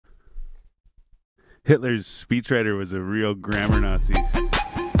Hitler's speechwriter was a real grammar Nazi.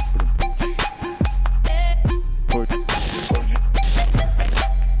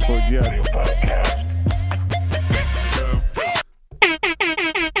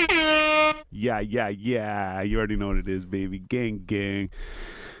 Yeah. You already know what it is, baby. Gang.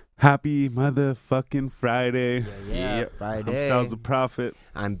 Happy motherfucking Friday. Yeah. Friday. I'm Styles the Prophet.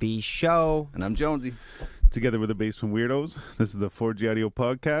 I'm B Show. And I'm Jonesy. Together with the Basement Weirdos. This is the 4G Audio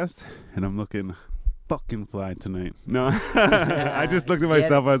Podcast, and I'm looking fucking fly tonight. No, I just looked at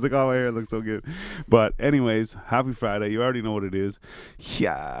myself. I was like, oh, my hair looks so good. But anyways, happy Friday. You already know what it is.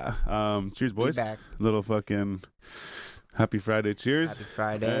 Yeah. Cheers, boys. Back. Little fucking happy Friday. Cheers. Happy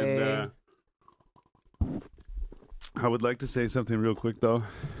Friday. And, I would like to say something real quick, though.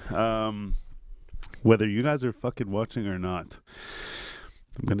 Whether you guys are fucking watching or not,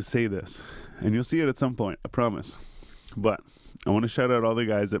 I'm going to say this, and you'll see it at some point, I promise. But I want to shout out all the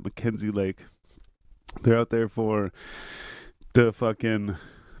guys at Mackenzie Lake. They're out there for the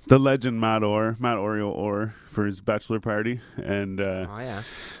legend Matt Oreo for his bachelor party. And I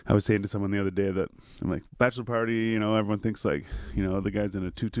was saying to someone the other day that I'm like, bachelor party, you know, everyone thinks like, you know, the guy's in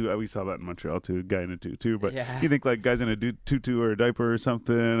a tutu. We saw that in Montreal too, a guy in a tutu. But you think like guys in a tutu or a diaper or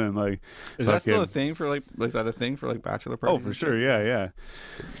something, and like, is that still a thing for like? Is that a thing for like bachelor parties? Oh, for sure, yeah.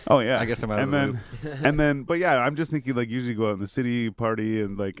 Oh yeah. I guess I'm out of the loop. And then, but yeah, I'm just thinking like usually go out in the city party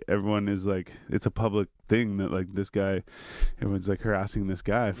and like everyone is like, it's a public thing that like this guy, everyone's like harassing this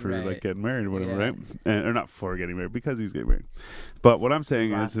guy for like getting married or whatever, right? And or not for getting married, because he's getting married. But what I'm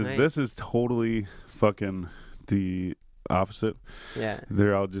saying is this is totally fucking the opposite. Yeah.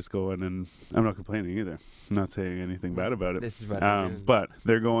 They're all just going, and I'm not complaining either. I'm not saying anything bad about it. This is what they're doing. But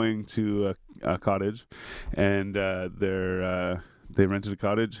they're going to a cottage, and they rented a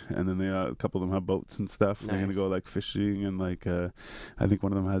cottage, and then a couple of them have boats and stuff. Nice. They're gonna go like fishing, and like I think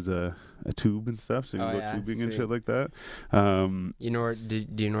one of them has a tube and stuff, so you can go tubing and shit like that. You know where? Do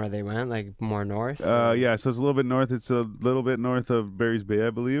you know where they went? Like more north? Yeah, so it's a little bit north. It's a little bit north of Barry's Bay, I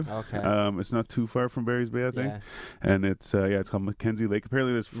believe. Okay. It's not too far from Barry's Bay, I think. Yeah. And it's called Mackenzie Lake.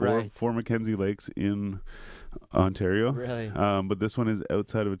 Apparently, there's four Mackenzie Lakes in Ontario. Really? But this one is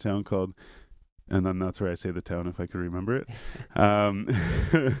outside of a town called. And then that's where I say the town if I can remember it.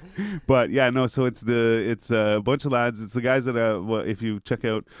 But yeah, no. So it's a bunch of lads. It's the guys that if you check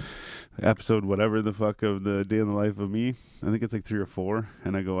out episode whatever the fuck of the Day in the Life of Me, I think it's like 3 or 4,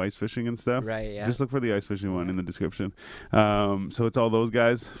 and I go ice fishing and stuff. Right. Yeah. Just look for the ice fishing one in the description. So it's all those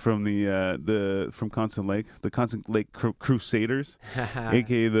guys from from Constant Lake, the Constant Lake Crusaders,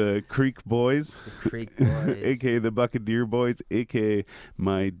 aka the Creek Boys, aka the Buccaneer Boys, aka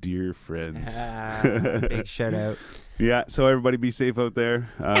my dear friends. Big shout out. Yeah, so everybody be safe out there.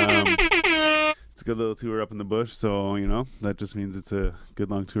 It's a good little tour up in the bush, so you know that just means it's a good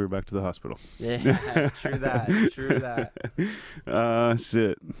long tour back to the hospital. Yeah, true that.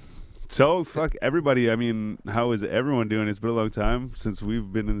 Shit. So fuck everybody. I mean, how is everyone doing? It's been a long time since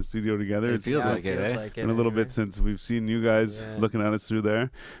we've been in the studio together. It feels like it, eh? Like been a little bit since we've seen you guys looking at us through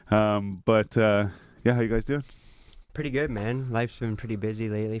there. But yeah, how you guys doing? Pretty good, man. Life's been pretty busy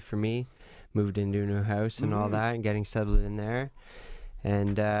lately for me. Moved into a new house and all that, and getting settled in there.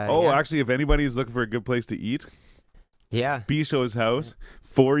 And actually, if anybody's looking for a good place to eat, B Show's house,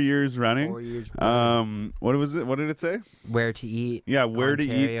 4 years running. 4 years running. What was it? What did it say? Where to eat? Yeah, where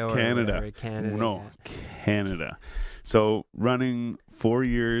Ontario to eat Canada. Canada. So running 4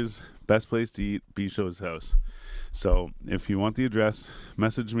 years, best place to eat, B Show's house. So if you want the address,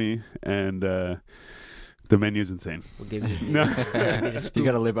 message me, and the menu's insane. We'll give you you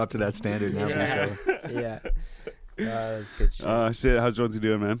got to live up to that standard now. Yeah. That's good shit. Shit, how's Jonesy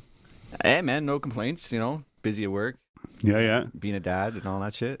doing, man? Hey, man, no complaints, you know, busy at work. Yeah. Being a dad and all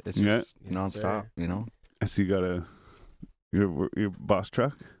that shit. It's just nonstop, you know. I see you got your boss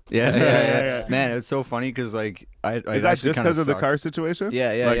truck. Yeah. Man, it's so funny because like is that just because of the car situation?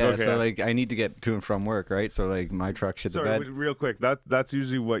 Yeah. Okay, so like I need to get to and from work, right? So like my truck shit the bed. Real quick, that's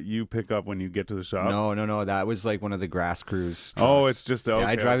usually what you pick up when you get to the shop. No. That was like one of the grass crews trucks. Oh, it's just okay.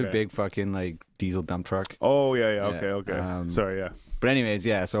 I drive a big fucking like diesel dump truck. Oh yeah. Okay. Sorry, yeah. But anyways,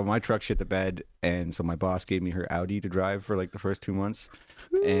 so my truck shit the bed, and so my boss gave me her Audi to drive for like the first 2 months.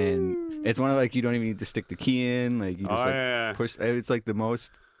 And it's one of like you don't even need to stick the key in, like you just push. It's like the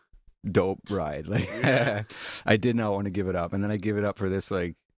most dope ride. Like I did not want to give it up, and then I give it up for this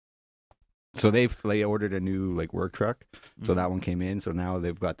like. So they ordered a new like work truck, so that one came in. So now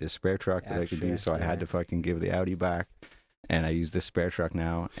they've got this spare truck that I could use. So I had to fucking give the Audi back. And I use this spare truck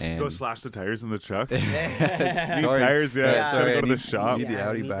now. And go slash the tires in the truck. Sorry. Tires, sorry. Go to the shop. Need the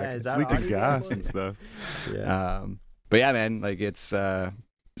Audi back. It's leaking gas and stuff. But yeah, man, like it's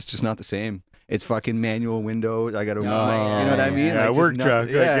just not the same. It's fucking manual windows. I got to, yeah, you know what I mean? Yeah, like, work just truck.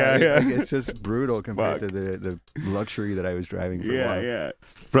 Yeah, Yeah. like, it's just brutal compared Fuck. to the luxury that I was driving for a while. Yeah.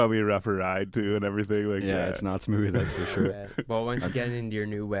 Probably a rougher ride too, and everything. Like, Yeah, it's not smooth, that's for sure. Yeah. Well, once you get into your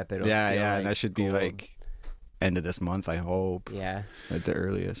new whip, it'll Yeah, feel yeah, like and that should be gold. like end of this month, I hope, Yeah. at the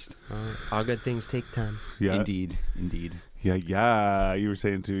earliest. Well, all good things take time. Yeah. Indeed. Yeah. You were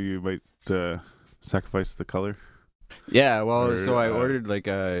saying too, you might sacrifice the color. Yeah, well, Or, so I ordered like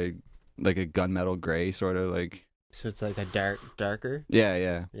a gunmetal gray sort of like. So it's like a darker.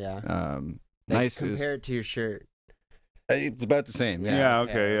 Yeah. Yeah. Like, Nice. nice. Compare it to your shirt. It's about the same. Yeah. Yeah.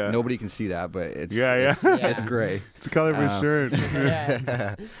 Okay. Yeah. Nobody can see that, but it's Yeah. it's gray. It's the color of his shirt.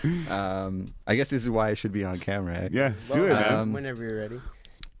 Yeah. I guess this is why I should be on camera. Eh? Yeah. Do it, man. Whenever you're ready.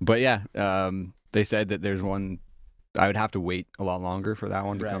 But yeah, they said that there's one. I would have to wait a lot longer for that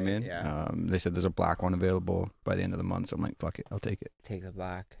one to come Right, in. yeah. They said there's a black one available by the end of the month, so I'm like, fuck it, I'll take it. Take the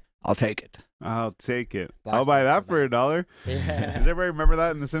black. I'll take it. I'll take it. Black's I'll buy not that so for bad. $1. Yeah. Does everybody remember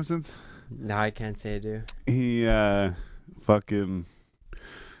that in The Simpsons? No, I can't say I do. He fucking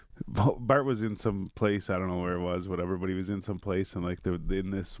Bart was in some place, I don't know where it was, whatever, but he was in some place, and like in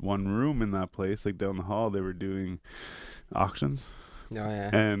this one room in that place, like down the hall, they were doing auctions, Oh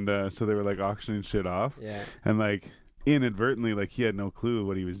yeah. and so they were like auctioning shit off, Yeah. and like inadvertently, like he had no clue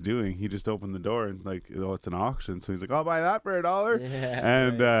what he was doing. He just opened the door and like, oh, it's an auction, so he's like, I'll buy that for $1. Yeah.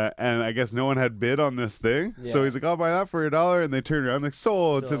 And right. and I guess no one had bid on this thing, so Yeah. he's like, "I'll buy that for $1." And they turned around like,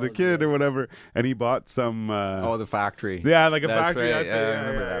 sold to the Sold, kid yeah. or whatever. And he bought some. Oh, the factory. Yeah, like a That's factory. right, That's yeah, it. I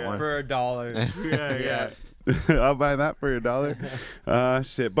remember that one. For $1. Yeah. I'll buy that for $1.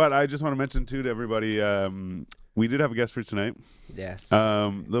 Shit. But I just want to mention too to everybody, we did have a guest for tonight. Yes.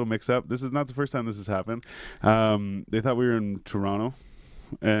 Little mix up. This is not the first time this has happened. They thought we were in Toronto,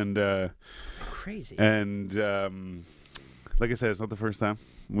 and Crazy. like I said, it's not the first time.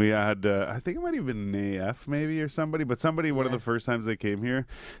 We had, I think it might have been an AF maybe or somebody, but somebody, one of Yeah. the first times they came here,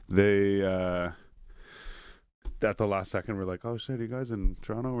 they, at the last second, we're like, oh shit, are you guys in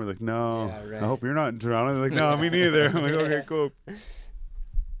Toronto? We're like, no, Yeah, right. I hope you're not in Toronto. They're like, no, me neither. I'm like, okay, Yeah. cool.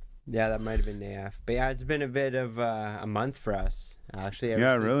 Yeah, that might have been AF. But yeah, it's been a bit of a month for us. Actually, ever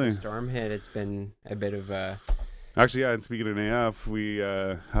Yeah, since really. the storm hit, it's been a bit of a... Actually, yeah, and speaking of AF, we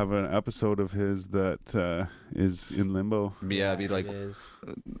have an episode of his that is in limbo. Yeah, it'd be like it is.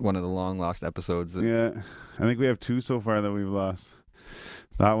 one of the long lost episodes. That, Yeah, I think we have 2 so far that we've lost.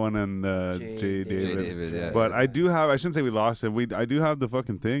 That one and Jay Jay David. David. yeah. But I do have, I shouldn't say we lost it. I do have the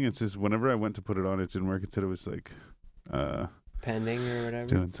fucking thing. It's just whenever I went to put it on, it didn't work. It said it was like Pending or whatever.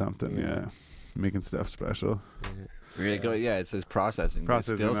 doing something. Yeah. Yeah. Making stuff special. Yeah. We're like, oh, yeah, it says processing.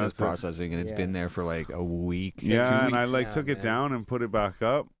 Processing, It still says that's it. processing, and it's Yeah. been there for like a week. 2 Yeah, and I weeks. like Oh, took it man. down and put it back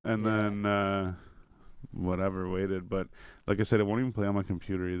up, and Yeah. then whatever, waited. But like I said, it won't even play on my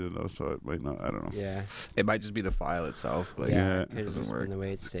computer either, though. So it might not. I don't know. Yeah. It might just be the file itself. Like, Yeah. Yeah. Could have doesn't just work. been the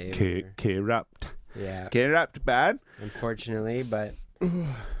way it's saved. K wrapped. Yeah. K wrapped bad. Unfortunately, but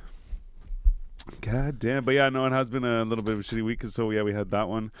God damn. But yeah, no, it has been a little bit of a shitty week. So yeah, we had that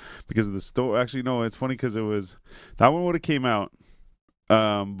one because of the store. Actually, no, it's funny because it was that one would have came out.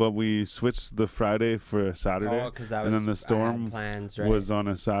 But we switched the Friday for a Saturday. because that and was then the I had storm plans, right? was on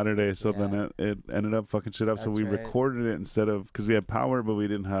a Saturday, so then Yeah. it ended up fucking shit up. So That's we right. recorded it instead of because we had power, but we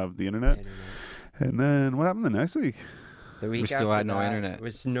didn't have the internet. Internet. And then what happened the next week? The week still after had no that internet.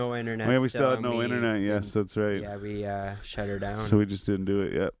 Was no internet. Oh, yeah, we still had and no we internet. Yes, didn't- that's right. Yeah, we shut her down. So we just didn't do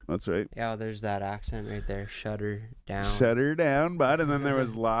it. Yep, that's right. Yeah, there's that accent right there. Shut her down. Shut her down, bud. And then there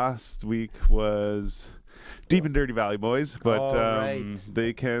was last week was Deep and Dirty Valley Boys, but Oh, right.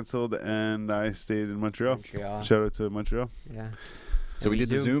 they canceled and I stayed in Montreal. Montreal. Shout out to Montreal. Yeah. So we did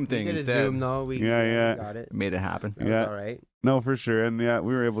the Zoom thing we did instead. A Zoom though. We Yeah. We got it. Made it happen. That Yeah. was all right. No, for sure. And yeah,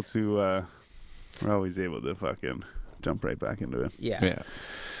 we were able to. We're always able to fucking jump right back into it. Yeah, Yeah.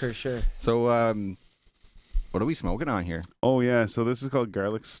 for sure. So, what are we smoking on here? Oh yeah, so this is called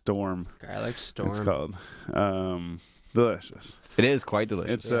Garlic Storm. Garlic Storm. It's called. Delicious. It is quite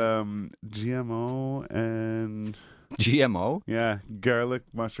delicious. It's GMO and GMO. yeah, garlic,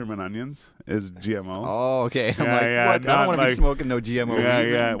 mushroom, and onions is GMO. Oh, okay. I'm Yeah, like, yeah, what? I not don't want to be like- smoking no GMO. Yeah,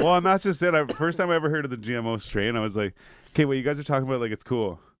 weed. yeah. Well, and that's just it. First time I ever heard of the GMO strain, I was like, okay, well, you guys are talking about like it's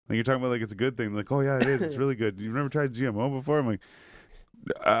cool. Like you're talking about like it's a good thing. Like, oh yeah, it is. It's really good. You've never tried GMO before? I'm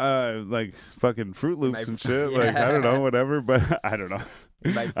like fucking Fruit Loops and shit. Like I don't know, whatever. But I don't know.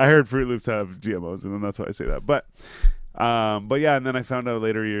 Might- I heard Fruit Loops have GMOs, and then that's why I say that. But yeah, and then I found out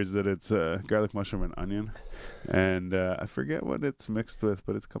later years that it's garlic, mushroom, and onion, and I forget what it's mixed with,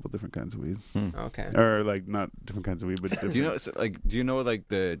 but it's a couple different kinds of weed, Okay. or like not different kinds of weed, but different. Do you know? So, like, do you know like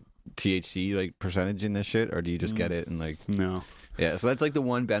the THC like percentage in this shit, or do you just get it and like? No. Yeah, so that's like the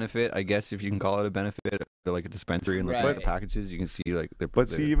one benefit, I guess, if you can call it a benefit, for like a dispensary and like the packages, you can see like they're. But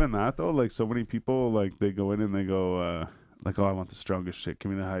see, even that though, like so many people, like they go in and they go, like, oh, I want the strongest shit.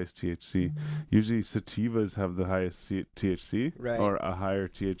 Give me the highest THC. Usually, sativas have the highest THC or a higher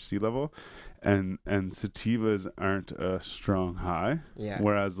THC level, and sativas aren't a strong high. Yeah.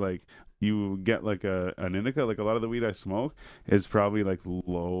 Whereas like you get like an indica, like a lot of the weed I smoke is probably like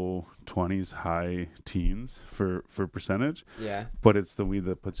low 20s, high teens for percentage. Yeah. But it's the weed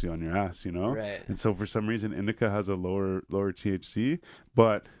that puts you on your ass, you know? Right. And so for some reason indica has a lower THC,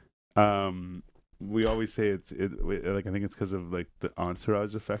 but we always say like I think it's because of like the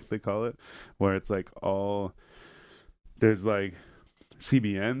entourage effect they call it, where it's like there's like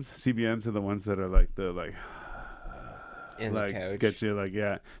CBNs are the ones that are like the like in like the couch. get you like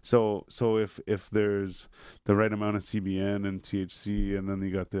so if there's the right amount of CBN and THC and then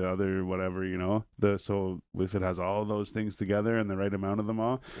you got the other whatever, you know, so if it has all those things together and the right amount of them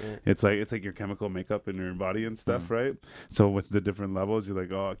all, it's like your chemical makeup in your body and stuff, right? So with the different levels, you're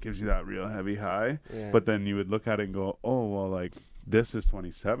like, oh, it gives you that real heavy high, but then you would look at it and go, oh well, like this is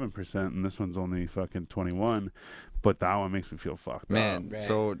 27% and this one's only fucking 21, but that one makes me feel fucked up. Right.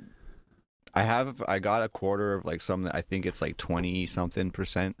 So I got a quarter of like some that I think it's like 20 something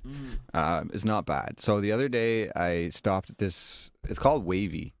percent. It's not bad. So the other day I stopped at this, it's called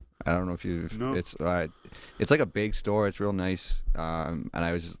Wavy. I don't know if you've it's like a big store. It's real nice. And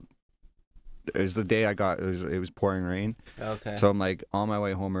it was the day it was pouring rain. Okay. So I'm like on my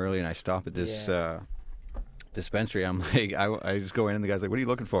way home early and I stop at this dispensary. I'm like I just go in and the guy's like, what are you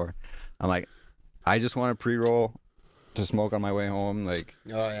looking for? I'm like, I just want a pre-roll to smoke on my way home, like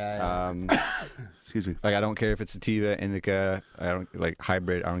excuse me, like I don't care if it's sativa, indica, I don't like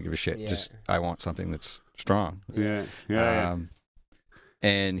hybrid, I don't give a shit. Just I want something that's strong.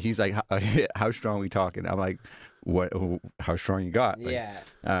 And he's like, how strong are we talking? I'm like, what? How strong you got? Like,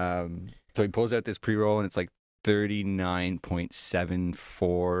 so he pulls out this pre-roll and it's like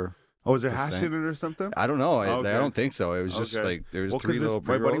 39.74. Oh, is there hash in it or something? I don't know. I don't think so. It was just like there was 3 little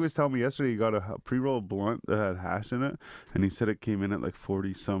pre-rolls. My buddy was telling me yesterday he got a pre-roll blunt that had hash in it, and he said it came in at like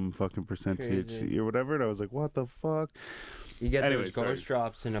 40-some fucking percent THC or whatever. And I was like, what the fuck? You get those ghost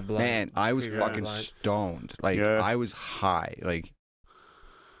drops in a blunt. Man, I was fucking stoned. Like I was high. Like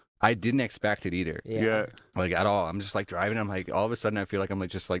I didn't expect it either. Yeah. Like at all. I'm just like driving. I'm like all of a sudden I feel like I'm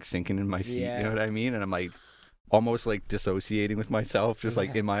like just like sinking in my seat. You know what I mean? And I'm like almost like dissociating with myself, just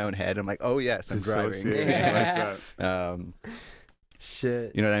like in my own head. I'm like, oh yes, I'm driving. Like that.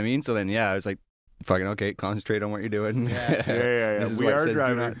 Shit. You know what I mean? So then I was like, fucking okay, concentrate on what you're doing. Yeah. This is we why are it says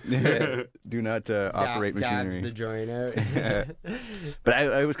driving. do not operate machinery. Dabs the joint out. But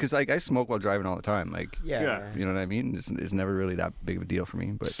I was because like I smoke while driving all the time. Like you know what I mean? It's never really that big of a deal for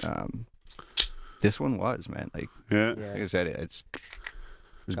me. But this one was, man. Like like I said, it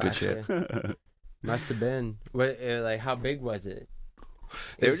was good shit. Must have been. What? Like, how big was it?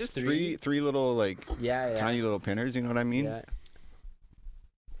 They were just three little like tiny little pinners. You know what I mean? Yeah.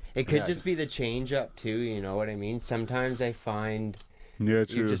 It could just be the change up too. You know what I mean? Sometimes I find you're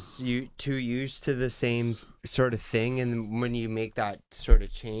just too used to the same sort of thing, and when you make that sort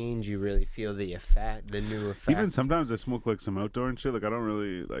of change, you really feel the new effect. Even sometimes I smoke like some outdoor and shit. Like I don't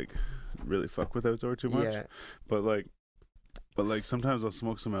really fuck with outdoor too much. Yeah. But like sometimes I'll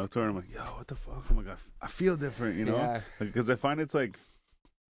smoke some outdoor and I'm like, yo, what the fuck? I'm like, I feel different, you know? Yeah. Because I find it's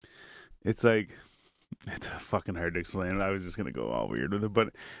fucking hard to explain. I was just gonna go all weird with it, but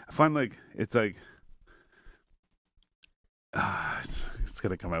I find like it's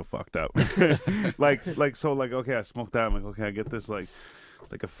gonna come out fucked up. like okay, I smoked that. I'm like, okay, I get this like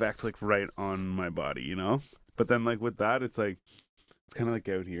effect like right on my body, you know? But then like with that, it's like it's kind of like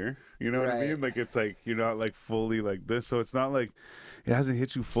out here, you know what I mean? Like it's like you're not like fully like this, so it's not like it hasn't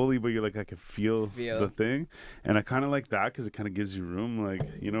hit you fully, but you're like I can feel the thing, and I kind of like that because it kind of gives you room, like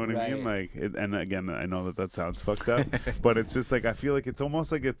you know what I mean? Like, and again, I know that sounds fucked up, but it's just like I feel like it's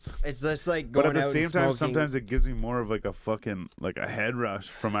almost like it's just like going but at the same time, smoking. sometimes it gives me more of like a fucking like a head rush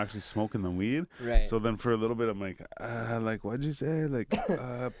from actually smoking the weed. Right. So then for a little bit, I'm like what'd you say? Like,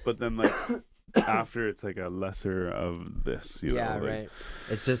 but then like. After it's like a lesser of this, you know, like, right.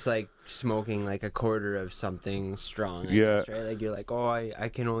 It's just like smoking like a quarter of something strong. I guess, right? Like you're like, oh, I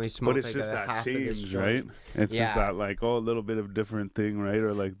can only smoke. But it's like just a that half change, of this joint. right? It's just that like a little bit of different thing, right?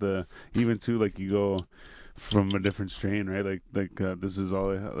 Or like even too like you go from a different strain, right? Like this is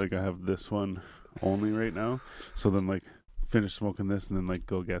all I have this one only right now. So then like finish smoking this and then like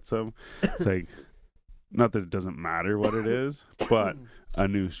go get some. It's like not that it doesn't matter what it is, but a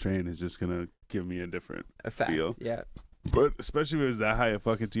new strain is just gonna give me a different feel. Yeah. But especially if it was that high of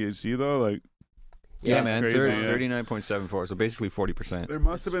fucking THC though, like Yeah, man, 39.74, so basically 40%. There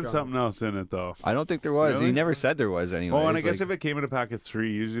must have been something else in it, though. I don't think there was. Really? He never said there was anyway. Oh, and I guess if it came in a pack of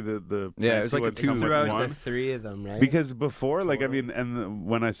 3, usually the yeah, it was like a 2 throughout the 3 of them, right? Because before, like, I mean, and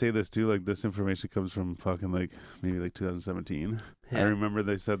when I say this too, like, this information comes from fucking like maybe like 2017. Yeah. I remember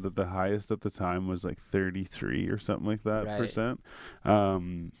they said that the highest at the time was like 33 or something like that percent.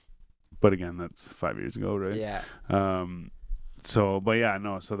 But again, that's 5 years ago, right? Yeah. So, but yeah,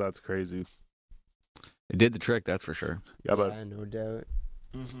 no, so that's crazy. It did the trick, that's for sure. Yeah, but no doubt.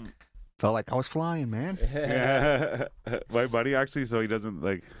 Mm-hmm. Felt like I was flying, man. Yeah. My buddy actually, so he doesn't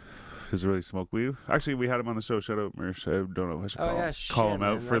like doesn't really smoke weed. Actually, we had him on the show. Shout out Mersh. I don't know if I should call him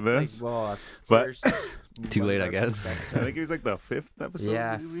out for this. Like, but too late, I guess. I think he was like the 5th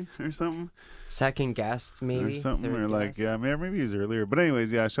episode, maybe, or something. Second guest, maybe, or something, or like guest. Maybe he was earlier. But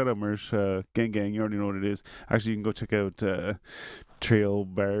anyways, yeah, shout out Mersh, gang. You already know what it is. Actually, you can go check out Trail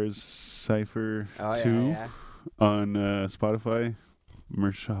Bars Cypher 2 on Spotify.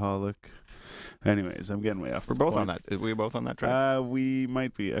 Mershaholic. Anyways, I'm getting way off. We're both on that. We both on that track. We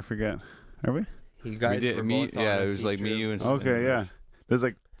might be. I forget. Are we? You guys were both on it was like me, you, and okay, yeah. There's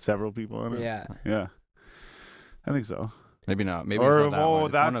like several people on it. Yeah. I think so. Maybe not. Maybe it's not that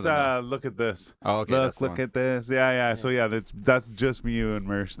one. That's look at this. Oh, okay. Look at this. Yeah. So yeah, that's just me, you, and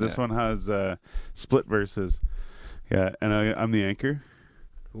Mersh. This one has split verses. Yeah, and I'm the anchor.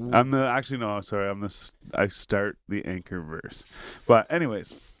 Ooh. I start the anchor verse. But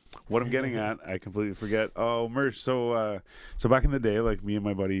anyways, what I'm getting at, I completely forget. Oh, Mersh. So back in the day, like me and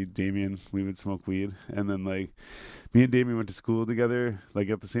my buddy Damien, we would smoke weed, and then like me and Damien went to school together, like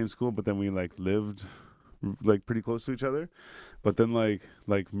at the same school, but then we like lived like pretty close to each other. But then like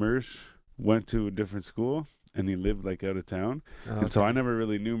Mersh went to a different school, and he lived like out of town, and so I never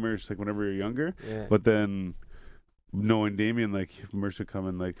really knew Mersh like whenever we were younger. Yeah. But then knowing Damien, like Mersh would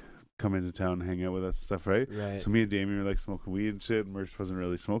come into town and hang out with us and stuff, right? Right. So me and Damien were like smoking weed and shit, and Mersh wasn't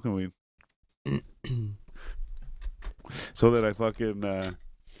really smoking weed. So that I fucking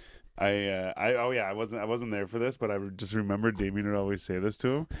I wasn't there for this, but I just remember Damien would always say this to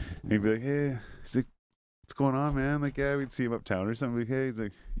him. And he'd be like, hey, he's like, what's going on, man? Like, yeah, we'd see him uptown or something. Like, hey, he's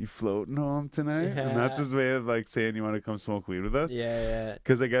like, you floating home tonight? Yeah. And that's his way of like saying you want to come smoke weed with us. Yeah.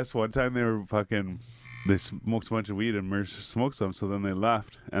 Because I guess one time they smoked a bunch of weed and Mersh smoked some, so then they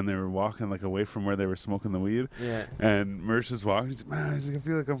left and they were walking like away from where they were smoking the weed. Yeah. And Mersh is walking. He's like, man, I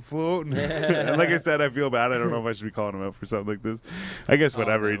feel like I'm floating. And like I said, I feel bad. I don't know if I should be calling him out for something like this. I guess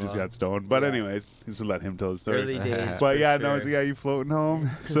whatever. He just got stoned. But anyways, just let him tell the story. Early days. But yeah, no, he's like, yeah, you floating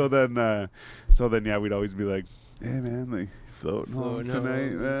home. so then yeah, we'd always be like, hey man, like floating home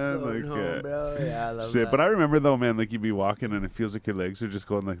tonight, man. Like, bro. Yeah, I love shit. that. But I remember though, man, like you'd be walking and it feels like your legs are just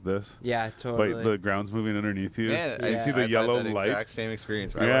going like this. Yeah, totally. But the ground's moving underneath you. Man, you see the yellow had that light. Exact same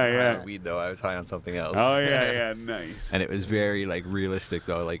experience. I wasn't high on weed though. I was high on something else. Oh yeah, nice. And it was very like realistic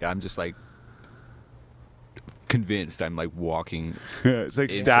though. Like I'm just like convinced I'm like walking. It's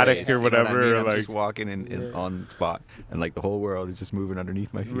like static place, or whatever. You know what I mean? Or I'm just walking in on spot, and like the whole world is just moving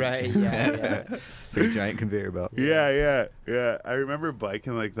underneath my feet. Right. Yeah. It's like a giant conveyor belt. Yeah. I remember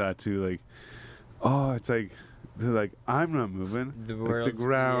biking like that too. Like, oh, it's like they're like I'm not moving. The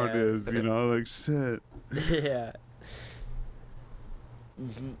ground is, you know, like shit. Yeah.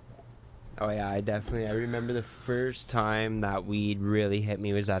 Mm-hmm. Oh yeah, I remember the first time that weed really hit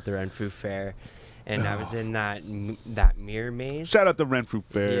me was at the Renfrew Fair. And I was in that mirror maze. Shout out the Renfrew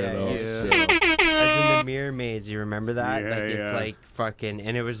Fair. Yeah. I was in the mirror maze. You remember that? Yeah, it's like fucking,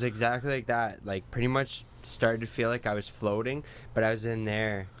 and it was exactly like that. Like pretty much started to feel like I was floating, but I was in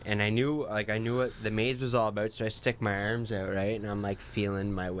there, and I knew what the maze was all about. So I stick my arms out, right, and I'm like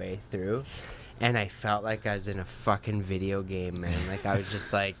feeling my way through, and I felt like I was in a fucking video game, man. Like I was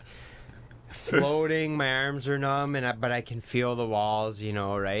just like floating, my arms are numb, but I can feel the walls, you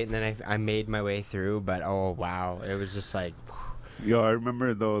know, right? And then I made my way through, but oh wow, it was just like Yo, I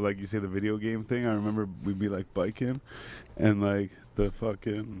remember though, like you say the video game thing, I remember we'd be like biking and like the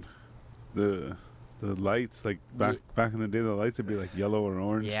fucking the lights, like back in the day, the lights would be like yellow or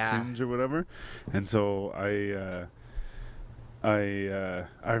orange tinge or whatever. And so I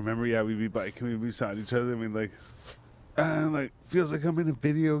remember, we'd be biking, we'd be beside each other, and we'd like feels like I'm in a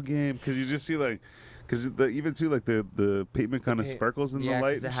video game, because you just see like, because even too like the pavement kind of sparkles in the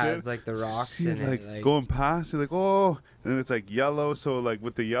light. Yeah, it has like the rocks in it, like going past. You're like, oh, and then it's like yellow. So like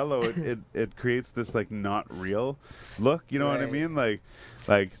with the yellow, it creates this like not real look. You know what I mean? Like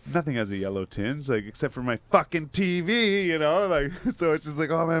nothing has a yellow tinge, like except for my fucking TV. You know, like so it's just like,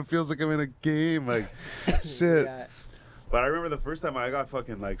 oh man, it feels like I'm in a game. Like shit. Yeah. But I remember the first time I got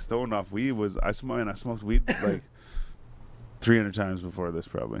fucking like stoned off weed was I smoked weed like 300 times before this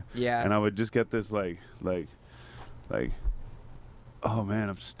probably. Yeah. And I would just get this like, oh man,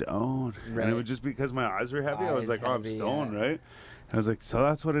 I'm stoned. Right. And it would just because my eyes were heavy. I was like, oh, I'm stoned, right? And I was like, so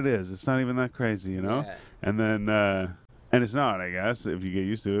that's what it is. It's not even that crazy, you know? Yeah. And then, and it's not, I guess, if you get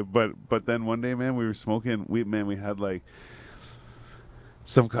used to it. But then one day, man, we were smoking. We had like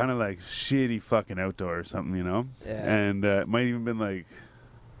some kind of like shitty fucking outdoor or something, you know? Yeah. And it might even been like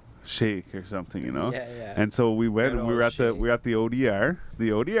shake or something, you know? Yeah. And so we went and we were at the ODR, boys.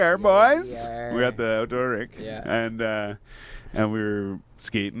 ODR. We were at the outdoor rink. Yeah. And we were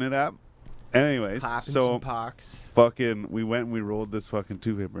skating it up. Anyways, clapping some pucks. Fucking, we went and we rolled this fucking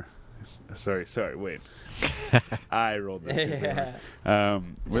 2 paper. Sorry, wait. I rolled this 2 paper.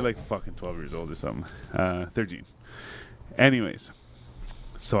 We're like fucking 12 years old or something. 13. Anyways,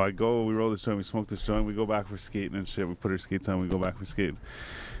 so we roll this joint, we smoke this joint, we go back for skating and shit. We put our skates on, we go back for skating.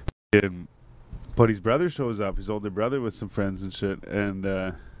 And Buddy's brother shows up, his older brother with some friends and shit.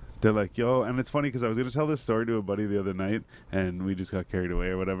 And, they're like, yo, and it's funny because I was going to tell this story to a buddy the other night and we just got carried away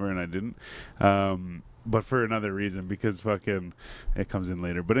or whatever and I didn't. But for another reason because fucking it comes in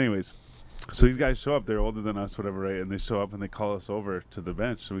later. But anyways, so these guys show up, they're older than us, whatever, right? And they show up and they call us over to the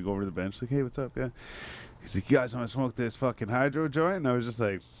bench. So we go over to the bench, like, hey, what's up? Yeah. He's like, you guys want to smoke this fucking hydro joint? And I was just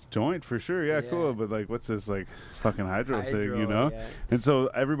like, joint for sure, yeah, cool. But like, what's this like fucking hydro thing, you know? Yeah. And so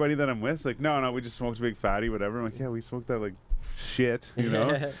everybody that I'm with is like, no, we just smoked a big fatty, whatever. I'm like, yeah, we smoked that like shit, you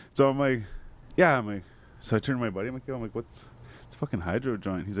know? So I'm like, so I turned to my buddy, I'm like, what's it's fucking hydro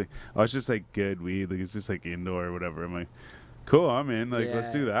joint? He's like, oh, it's just like good weed, like it's just like indoor or whatever. I'm like, cool, I'm in, like let's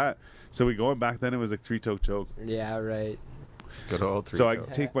do that. So we go, and back then it was like 3-toke choke. Yeah, right. Good old 3-toke. So I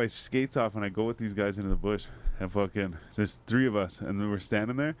take my skates off and I go with these guys into the bush and fucking there's 3 of us and we're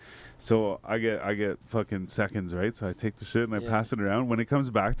standing there. So I get fucking seconds, right? So I take the shit and I pass it around. When it comes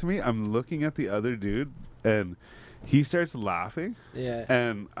back to me, I'm looking at the other dude and he starts laughing. Yeah.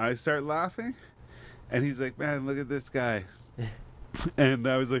 And I start laughing. And he's like, man, look at this guy. And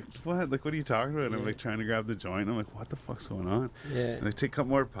I was like, what? Like, what are you talking about? And I'm like trying to grab the joint. I'm like, what the fuck's going on? Yeah. And I take a couple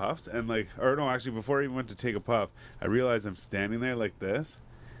more puffs. And like, or no, actually, before I even went to take a puff, I realized I'm standing there like this.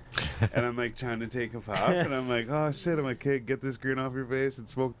 And I'm like trying to take a puff. And I'm like, oh shit. I'm like, hey, get this grin off your face and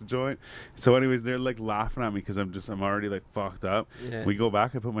smoke the joint. So anyways, they're like laughing at me because I'm already like fucked up. Yeah. We go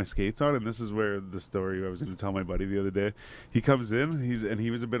back, I put my skates on. And this is where the story I was going to tell my buddy the other day. He comes in,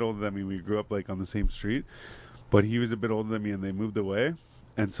 he was a bit older than me. We grew up like on the same street. But he was a bit older than me and they moved away.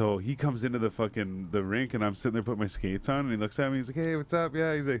 And so he comes into the rink and I'm sitting there putting my skates on and he looks at me, he's like, hey, what's up?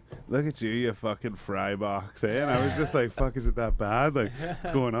 Yeah, he's like, look at you fucking fry box, eh? And I was just like, fuck, is it that bad? Like,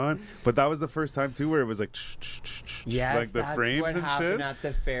 what's going on? But that was the first time too where it was like like the frames and shit. That's what happened at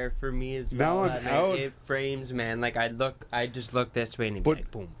the fair for me as well. Now I'm out. It frames, man. Like I just look this way and it'd be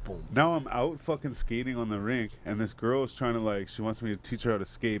like boom, boom. Now I'm out fucking skating on the rink and this girl is trying to like, she wants me to teach her how to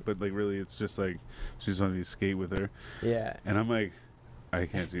skate, but like really it's just like, she just wants me to skate with her. Yeah. And I'm like, I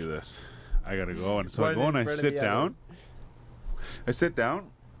can't do this. I gotta go. And so I go and I sit down.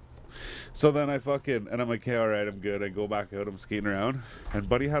 So then and I'm like, okay, all right, I'm good. I go back out. I'm skating around. And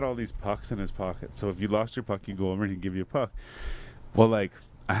Buddy had all these pucks in his pocket. So if you lost your puck, you go over and he'd give you a puck. Well, like,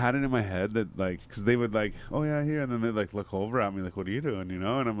 I had it in my head that, like, because they would, like, oh, yeah, here. And then they'd, like, look over at me, like, what are you doing, you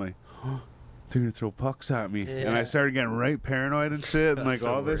know? And I'm like, oh, they're going to throw pucks at me. Yeah. And I started getting right paranoid and shit. And, like,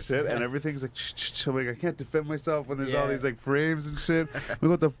 all this shit. And everything's like, I'm like, I can't defend myself when there's all these, like, frames and shit. Like,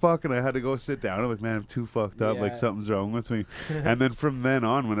 what the fuck? And I had to go sit down. I'm like, man, I'm too fucked up. Like, something's wrong with me. And then from then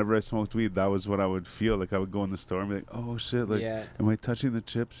on, whenever I smoked weed, that was what I would feel. Like, I would go in the store and be like, oh, shit. Like, am I touching the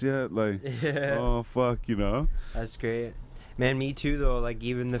chips yet? Like, oh, fuck, you know? That's great. Man, me too, though. Like,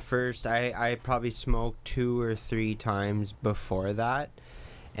 even the first, I probably smoked 2 or 3 times before that.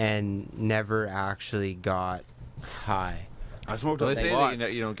 And never actually got high. I smoked a lot. They say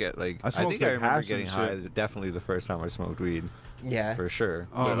that you don't get like. I think I remember getting high. Definitely the first time I smoked weed. Yeah, for sure.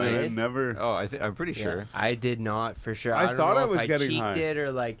 Oh, but I never. Oh, I'm pretty sure. I did not for sure. I thought I was getting high. I cheeked it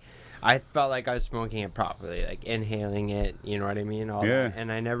or like, I felt like I was smoking it properly, like inhaling it. You know what I mean? All that.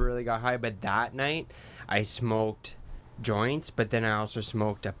 And I never really got high. But that night, I smoked joints. But then I also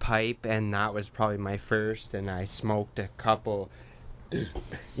smoked a pipe, and that was probably my first. And I smoked a couple.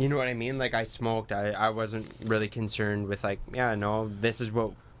 You know what I mean? Like, I smoked. I wasn't really concerned with, like, this is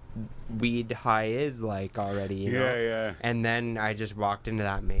what weed high is like already, you know? Yeah. And then I just walked into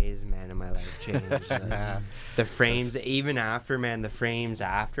that maze, man, and my life changed. Like, the frames, even after, man,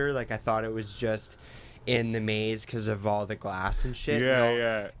 like, I thought it was just in the maze because of all the glass and shit.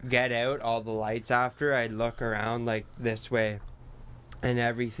 Get out, all the lights after, I'd look around, like, this way. And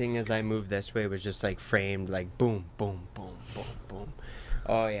everything as I moved this way was just like framed, like boom, boom, boom, boom, boom.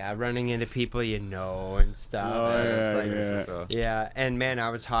 Oh yeah, running into people you know and stuff. Oh yeah. And man, I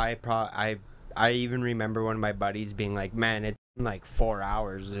was high. I even remember one of my buddies being like, "Man, it's like 4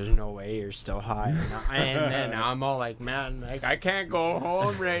 hours. There's no way you're still high." And then I'm all like, "Man, like I can't go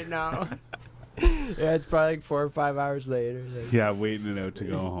home right now." Yeah, it's probably like 4 or 5 hours later. Like, yeah, waiting it out to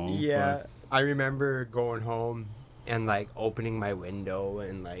go home. Yeah, but... I remember going home and like opening my window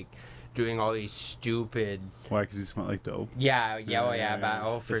and like doing all these stupid. Why? Because you smell like dope. Yeah.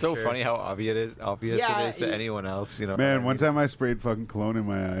 But for it's so sure. funny how obvious it is to anyone else. You know. Man, one time I sprayed fucking cologne in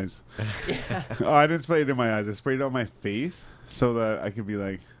my eyes. Oh, I didn't spray it in my eyes. I sprayed it on my face so that I could be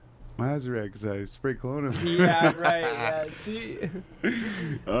like, my eyes are red because I sprayed cologne in my Yeah, right. Yeah, see.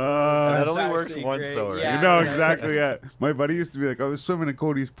 That only works once, great. though, right? Yeah, you know, exactly, yeah. My buddy used to be like, I was swimming in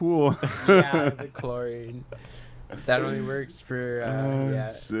Cody's pool. Yeah, the chlorine. That only works for,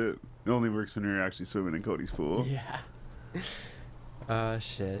 yeah. Shit. It only works when you're actually swimming in Cody's pool. Yeah.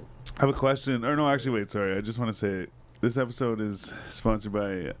 Shit. I have a question. Or no, actually, wait, sorry. I just want to say, this episode is sponsored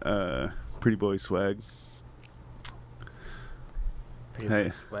by Pretty Boy Swag.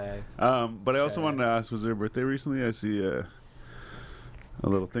 Hey. Swag. But I also wanted to ask, was there a birthday recently? I see a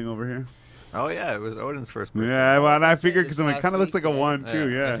little thing over here. Oh yeah, it was Odin's first birthday. Yeah, well, and I figured It's because it kind of looks like a last 1 week, too.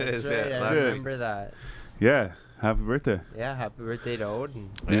 yeah. Yeah. It is, That's right, yeah. I Sick. remember that. Yeah. Happy birthday. Yeah, happy birthday to Odin.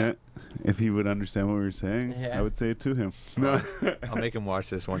 Yeah. If he would understand what we were saying, Yeah. I would say it to him. No. I'll make him watch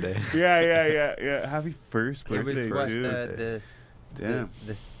this one day. Yeah. Happy first It birthday, was what, dude.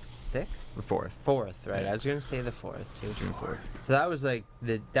 the 6th? The 4th. 4th, right? Yeah. I was gonna say the 4th too. June 4th. So that was like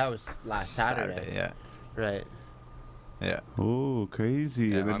that was last Saturday. Yeah. Right. Yeah. Oh, crazy.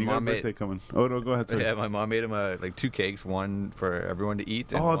 Yeah, And then my you got a mom made- birthday coming. Oh, no, go ahead. Sorry. Yeah, my mom made him like 2 cakes, one for everyone to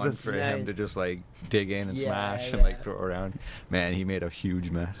eat and Oh, one that's for him to just like dig in and Yeah, smash and like yeah. throw around. Man, he made a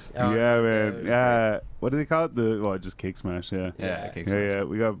huge mess. Oh, Yeah, it man. was Yeah. What do they call it? Just cake smash. Yeah. Yeah. Cake Yeah,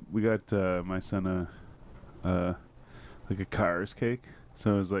 smash. yeah. We got my son like a Cars cake.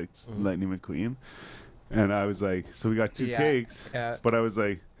 So it was like Lightning McQueen, and I was like, so we got 2 cakes, Yeah. but I was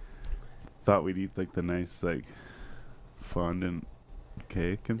like, thought we'd eat like the nice like fondant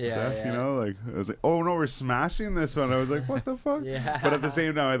cake and Yeah, stuff, yeah. you know? Like I was like, oh no, we're smashing this one. I was like, what the fuck? Yeah. But at the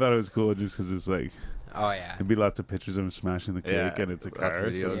same time, I thought it was cool just because it's like Oh yeah. there'd be lots of pictures of him smashing the cake, Yeah, and it's a lots car.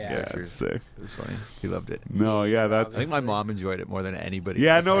 of videos, so yeah, it's pictures. sick. It was funny. He loved it. No, yeah, I that's think my mom enjoyed it more than anybody.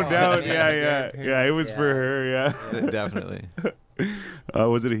 yeah, else. no Oh, doubt. yeah, Yeah, it was for yeah. her. Yeah. Definitely.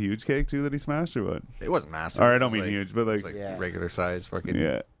 Was it a huge cake too that he smashed or what? It wasn't massive. Or I It don't was mean huge, but It was like, like Yeah. regular size fucking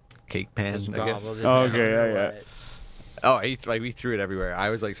yeah. cake pan, Just I guess. gobbled it Oh, down okay, or yeah. what? Oh, we threw it everywhere.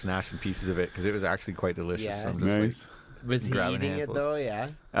 I was like snatching pieces of it because it was actually quite delicious. Yeah. So I'm just Nice. Was he grabbing eating handfuls. it though?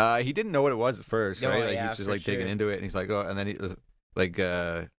 Yeah. He didn't know what it was at first, Oh, right? Like yeah, he was just for like digging sure. into it, and he's like, oh, and then he was like,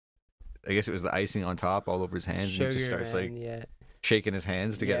 I guess it was the icing on top all over his hands, and he just starts like yeah. shaking his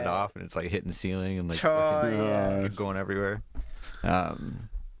hands to get it Yeah. off, and it's like hitting the ceiling and like Oh, fucking yeah. going everywhere.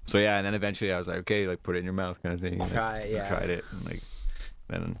 So yeah, and then eventually I was like, okay, like put it in your mouth, kind of thing. And, Try it, we yeah. tried it, and like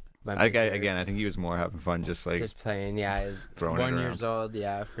then My I brother- again, I think he was more having fun, just like just playing. Yeah. throwing it 1 around. years old.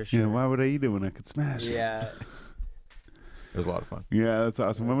 Yeah, for sure. Yeah, why would I eat it when I could smash it? Yeah. it was a lot of fun. Yeah, that's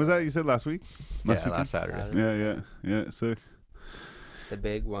awesome. When was that? You said last week? Last weekend? Saturday. Yeah, sick. The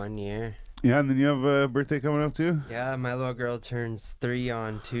big 1 year. Yeah, and then you have a birthday coming up too? Yeah, my little girl turns 3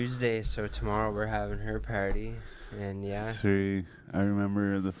 on Tuesday, so tomorrow we're having her party. And yeah. 3. I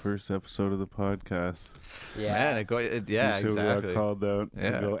remember the first episode of the podcast. Yeah. Man, yeah, You showed exactly. got called out. to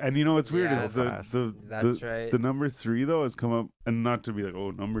Yeah. go. And you know what's weird Yeah. is So fast. That's right. the number 3 though has come up, and not to be like,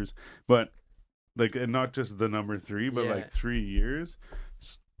 oh, numbers, but like, and not just the number 3, but Yeah. like 3 years.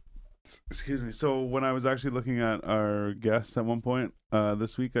 Excuse me. So when I was actually looking at our guests at one point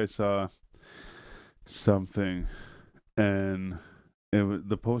this week, I saw something, and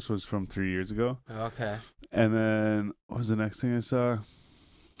the post was from 3 years ago. Okay. And then what was the next thing I saw?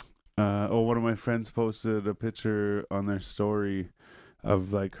 One of my friends posted a picture on their story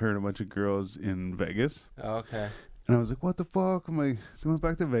of like her and a bunch of girls in Vegas. Okay. And I was like, what the fuck? I'm like, they went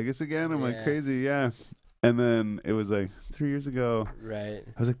back to Vegas again? I'm like, Yeah. crazy, yeah. And then it was like 3 years ago. Right.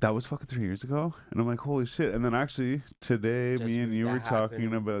 I was like, that was fucking 3 years ago? And I'm like, holy shit. And then actually today, Just me and you that were talking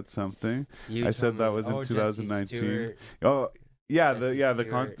happened. about something. You I said told that me- was in Jesse 2019. Stewart. Oh, yeah, Jesse the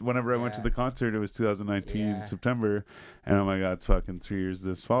Stewart. whenever I went to Yeah. the concert, it was 2019 Yeah. September, and oh my god, it's fucking 3 years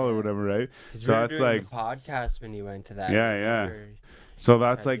this fall or Yeah. whatever, right? 'Cause So we were that's doing like, the podcast when you went to that. Yeah, yeah. remember? so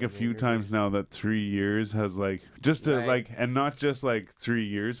that's Tried like a doing few interviews. times now that 3 years has like just to Right. like, and not just like 3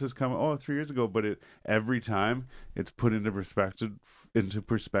 years has come. Oh, 3 years ago, but it every time it's put into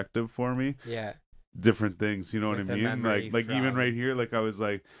perspective for me. Yeah. Different things, you know With what a I mean? memory Like even from- right here, like I was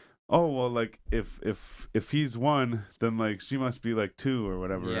like, oh well, like if he's 1, then like she must be like 2 or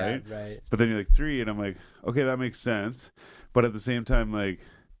whatever, right? Right. But then you're like 3, and I'm like, okay, that makes sense. But at the same time, like,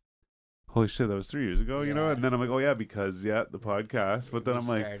 holy shit, that was 3 years ago, you know? And then I'm like, oh yeah, because the podcast. But then I'm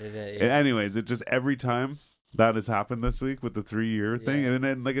like, anyways, it just every time that has happened this week with the 3-year thing, and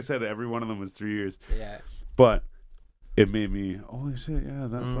then like I said, every one of them was 3 years. Yeah. But it made me, holy shit, yeah,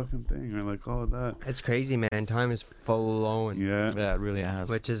 that fucking thing, or like all of that. It's crazy, man. Time is flowing. Yeah, it really has.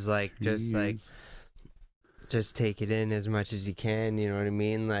 Which is like just take it in as much as you can. You know what I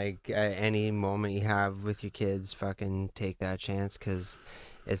mean? Like any moment you have with your kids, fucking take that chance, because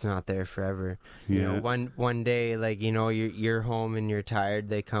it's not there forever. You know, one day, like, you know, you're home and you're tired.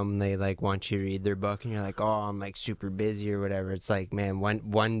 They come, they like want you to read their book, and you're like, oh, I'm like super busy or whatever. It's like, man,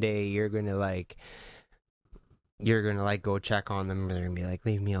 one day you're gonna go check on them, and they're gonna be like,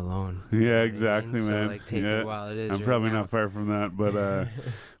 leave me alone. Yeah, exactly, man. So like take it while it is. I'm probably not far from that,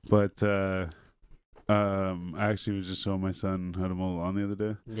 but I actually was just showing my son how to mow the lawn the other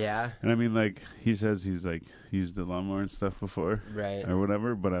day. Yeah. And I mean, like, he says he's like used the lawnmower and stuff before, right, or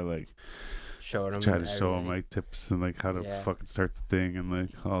whatever. But I like showed him, try to show him like tips and like how to fucking start the thing and like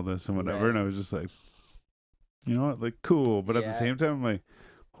all this and whatever. Right. And I was just like, you know what, like cool. But at the same time, I'm like,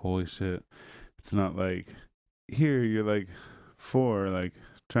 holy shit, it's not like here you're like 4, like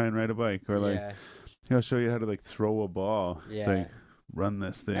try and ride a bike, or like I'll show you how to like throw a ball. It's like, run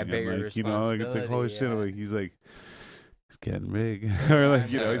this thing, and like, you know, like it's like holy shit, like he's getting big, or like,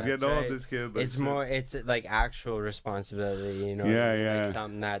 you know, he's getting old. This kid, like, it's like actual responsibility, you know. Like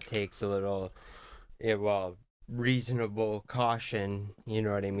something that takes a little, reasonable caution. You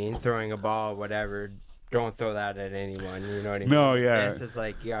know what I mean? Throwing a ball, whatever. Don't throw that at anyone. You know what I mean? No, This is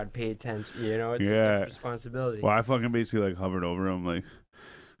like, you gotta pay attention. You know, it's responsibility. Well, I fucking basically like hovered over him, like.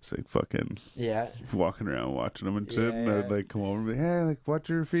 It's like fucking walking around watching him and shit, and I'd like come over and be, hey, like, watch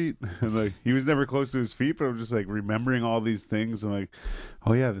your feet, and like he was never close to his feet, but I'm just like remembering all these things. I'm like,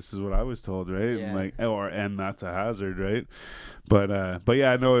 oh yeah, this is what I was told, right? And like, and that's a hazard, right? But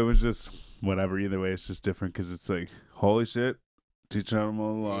yeah, no, it was just whatever. Either way, it's just different because it's like, holy shit, teach him how to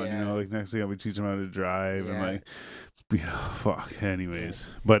mow the lawn, you know, like next thing I'll be teaching him how to drive, and like, you know, fuck. Anyways,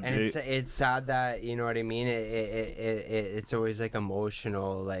 but it's sad that, you know what I mean. It's always like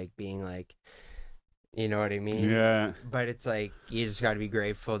emotional, like being like, you know what I mean. Yeah. But it's like you just got to be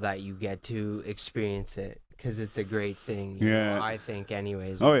grateful that you get to experience it, because it's a great thing. You know, I think,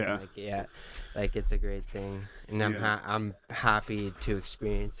 anyways. Oh yeah. Like, like it's a great thing, and I'm happy to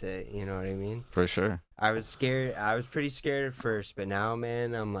experience it. You know what I mean. For sure. I was scared. I was pretty scared at first, but now,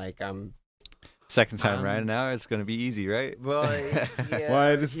 man, I'm second time right now, it's gonna be easy, right? Well,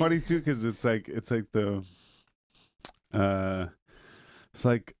 well, it's funny too, because it's like the it's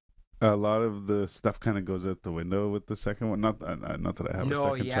like a lot of the stuff kind of goes out the window with the second one. Not that I have a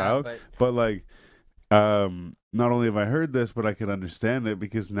second child, but like not only have I heard this, but I could understand it,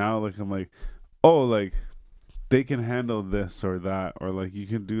 because now like I'm like, oh, like they can handle this or that, or like you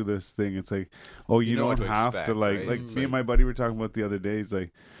can do this thing. It's like, oh, you don't have to like me and my buddy were talking about the other day. He's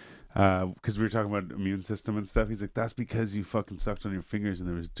like, because we were talking about immune system and stuff. He's like, that's because you fucking sucked on your fingers and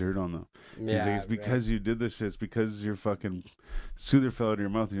there was dirt on them. He's like, it's because you did this shit. It's because your fucking soother fell out of your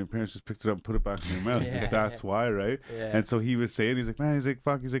mouth and your parents just picked it up and put it back in your mouth. Like, that's why, right? And so he was saying, he's like, man, he's like,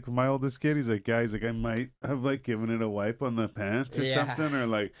 fuck, he's like, my oldest kid, he's like, he's like, I might have like given it a wipe on the pants or something, or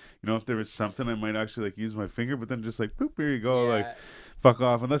like, you know, if there was something, I might actually like use my finger, but then just like, boop, here you go, like, fuck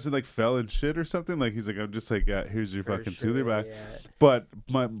off, unless it like fell in shit or something. Like he's like, I'm just like, here's your fucking soother back. But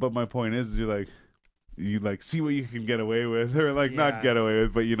my point is, you like see what you can get away with, or like not get away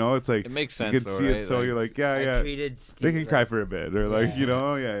with, but you know, it's like it makes sense. You can see it, so you're like, they can cry for a bit, or like, you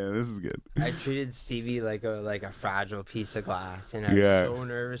know, this is good. I treated Stevie like a fragile piece of glass, and I was so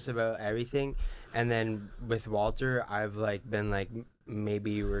nervous about everything. And then with Walter, I've like been like, maybe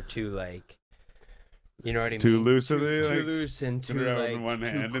you were too like, you know what I mean? Too loose with it? Too loose and too like one too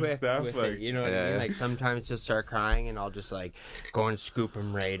hand quick and stuff, with like, it. You know what I mean? Like sometimes he'll start crying and I'll just like go and scoop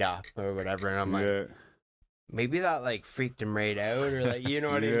him right up or whatever, and I'm like, maybe that like freaked him right out, or like, you know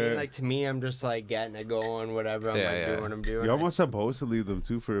what I mean? Like to me, I'm just like getting it going, whatever. I'm like doing what I'm doing. You're almost supposed to leave them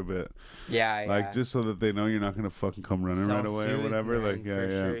too for a bit. Like just so that they know you're not gonna fucking come running right away or whatever. Like for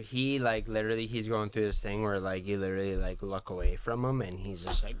sure. He like literally, he's going through this thing where like you literally like look away from him and he's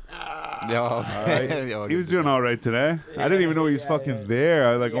just like, He was doing all right today. I didn't even know he was fucking there.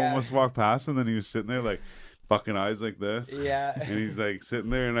 I like almost walked past him, and he was sitting there like, fucking eyes like this, and he's like sitting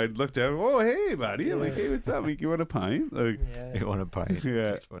there, and I looked at him, oh hey buddy, I'm like, hey, what's up, you want a pint? Like, you want a pint?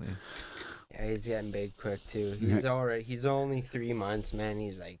 That's funny. He's getting big quick too. He's only 3 months, man.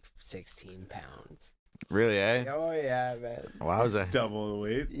 He's like 16 pounds. Really, eh? Oh yeah, man. Wowza. Double the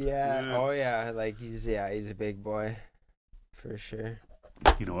weight. Yeah. Oh yeah. Like he's a big boy, for sure.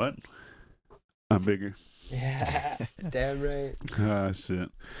 You know what? I'm bigger. Yeah. Damn right. Ah, shit.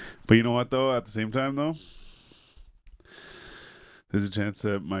 But you know what though? At the same time though, there's a chance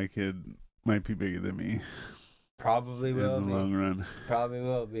that my kid might be bigger than me. Probably will in the be. long run. Probably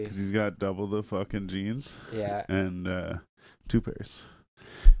will be. Because he's got double the fucking jeans. Yeah. And 2 pairs.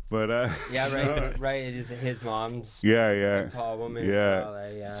 But yeah, right. Right. It is his mom's. Yeah. A tall woman. Yeah. As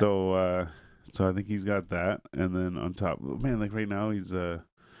well, yeah. So I think he's got that, and then on top, man, like right now he's like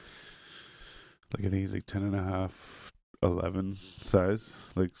I think he's like 10.5, 11 size,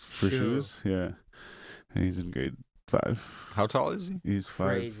 like for shoes. Yeah, and he's in grade 5. How tall is he? He's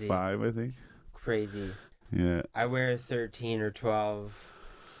 5'5", I think. Crazy. Yeah. I wear 13 or 12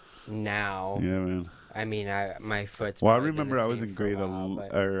 now. Yeah, man. I mean, my foot's. Well, I remember I was in grade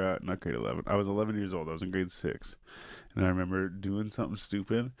not grade 11. I was 11 years old. I was in grade 6, and I remember doing something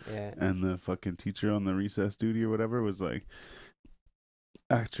stupid. Yeah. And the fucking teacher on the recess duty or whatever was like,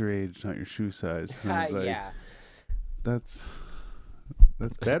 "Act your age, not your shoe size." And I was like, yeah. That's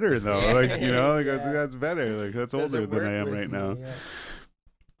better though. Yeah, like you know, like I was yeah. like, that's better. Like that's older than I am right now. Yeah.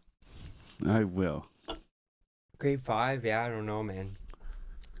 I will. Grade 5, yeah, I don't know, man.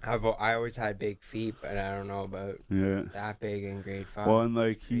 I always had big feet, but I don't know about that big in grade 5. Well, and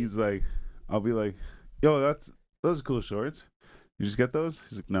like he's like, I'll be like, "Yo, those are cool shorts. You just get those?"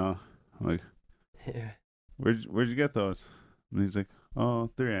 He's like, "No." I'm like, yeah. Where'd you get those? And he's like,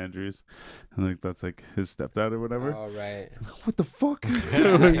 "Oh, they're Andrews," and like that's like his stepdad or whatever. Oh right. Like, what the fuck?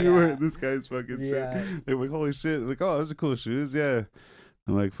 Like, this guy's fucking sick. Yeah. They're like, holy shit! Like, oh, those are cool shoes. Yeah.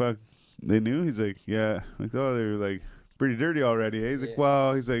 I'm like, fuck. They knew. He's like, yeah. I'm like, oh, they're like pretty dirty already. Eh? He's like,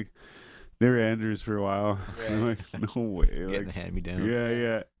 wow. He's like, they were Andrews for a while. Right. I'm like, no way. Getting Like, the hand-me-downs.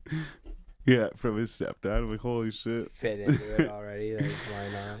 yeah, from his stepdad. I'm like, holy shit. Fit into it already. Like, why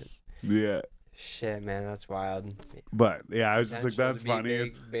not? Yeah. Shit, man, that's wild. But yeah, I was just like, Potential that's to be funny.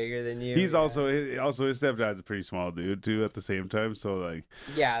 big, bigger than you. He's yeah. also his stepdad's a pretty small dude too. At the same time, so like,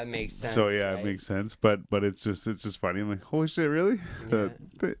 yeah, it makes sense. so yeah, right? it makes sense. But it's just funny. I'm like, holy shit, really? Yeah.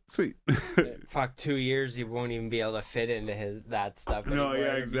 Sweet. Fuck, 2 years, you won't even be able to fit into that stuff. No, anymore.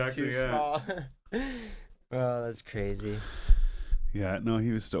 yeah, It'd be exactly, Too yeah. small. Oh, that's crazy. Yeah, no,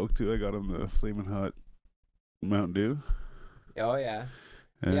 he was stoked too. I got him the Flamin' Hot Mountain Dew. Oh yeah.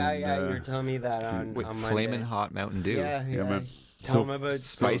 And, yeah, you were telling me that on Wait, Monday. Flamin' Hot Mountain Dew. Yeah, man. Tell So them about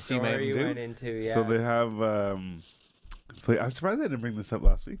spicy the story Mountain you Dew? went into. Yeah. So they have. I'm surprised I didn't bring this up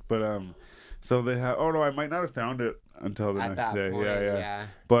last week, but so they have. Oh no, I might not have found it until the At next that day. point, Yeah.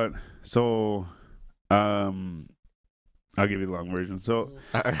 But so, I'll give you the long version. So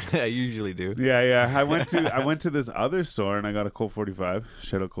I usually do. yeah. I went to this other store and I got a Colt 45.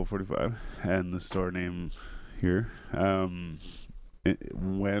 Shout out Colt 45 and the store name here.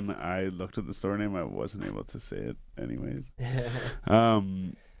 When I looked at the store name, I wasn't able to say it anyways.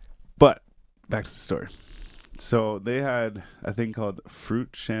 But back to the store. So they had a thing called Fruit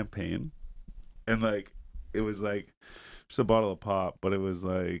Champagne, and like it was like just a bottle of pop, but it was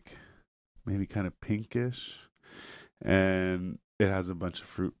like maybe kind of pinkish, and it has a bunch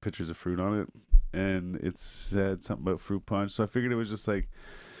of pictures of fruit on it, and it said something about fruit punch. So I figured it was just like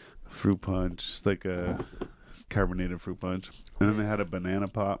fruit punch, just like a carbonated fruit punch. And then they had a banana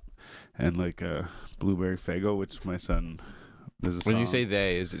pop and like a blueberry Faygo, which my son, there's a song. When you say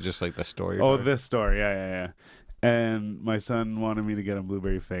they, is it just like the story? Oh, this story. Yeah. And my son wanted me to get him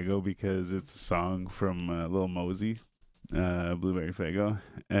blueberry Faygo because it's a song from Lil Mosey, blueberry Faygo.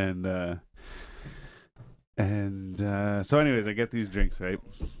 And so anyways, I get these drinks, right?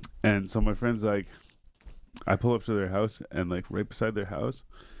 And so my friend's like, I pull up to their house, and like right beside their house,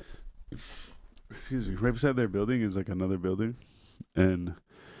 right beside their building is like another building, and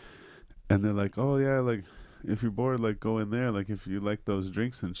they're like, oh yeah, like if you're bored, like go in there, like if you like those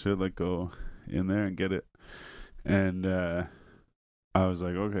drinks and shit, like go in there and get it. And I was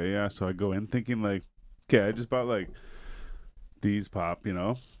like, okay, yeah. So I go in thinking like, okay, I just bought like these pop, you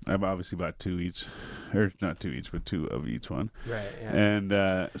know. I've obviously bought 2 each, or not 2 each, but 2 of each one. Right. Yeah. And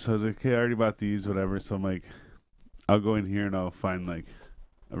so I was like, okay, I already bought these, whatever. So I'm like, I'll go in here and I'll find like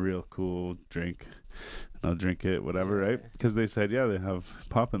a real cool drink, and I'll drink it, whatever, right? Because they said, yeah, they have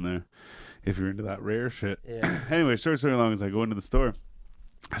pop in there if you're into that rare shit. Yeah. Anyway, short story long, as I go into the store,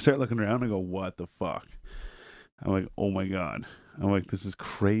 I start looking around and I go, what the fuck? I'm like, oh my God. I'm like, this is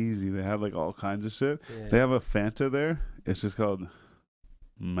crazy. They have like all kinds of shit. Yeah. They have a Fanta there. It's just called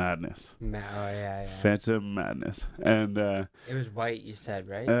Madness. Yeah. Fanta Madness. And It was white, you said,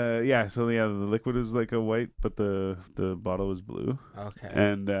 right? yeah, so yeah, the liquid is like a white, but the bottle is blue. Okay.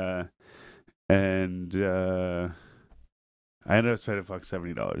 And and I ended up spending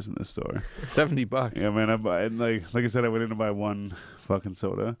 $70 in the store. $70. Yeah, man. Like I said, I went in to buy one fucking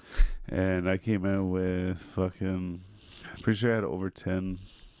soda, and I came out with fucking. I'm pretty sure I had over 10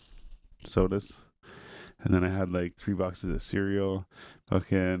 sodas, and then I had like 3 boxes of cereal.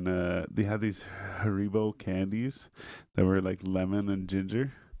 Fucking, they had these Haribo candies that were like lemon and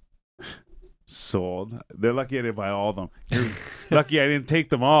ginger. Sold. They're lucky I didn't buy all of them. You're lucky I didn't take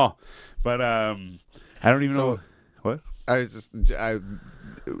them all. But I don't even know what.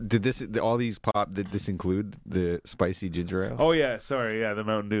 Did this include the spicy ginger ale? Oh yeah, sorry, yeah, the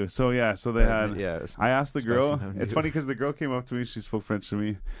Mountain Dew. So they had. Yeah, I asked the girl. It's funny because the girl came up to me. She spoke French to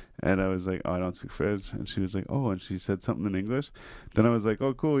me, and I was like, "Oh, I don't speak French." And she was like, "Oh," and she said something in English. Then I was like,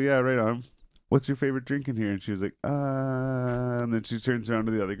 "Oh, cool, yeah, right on. What's your favorite drink in here?" And she was like, and then she turns around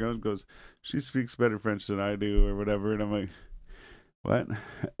to the other girl and goes, "She speaks better French than I do," or whatever. And I'm like, what?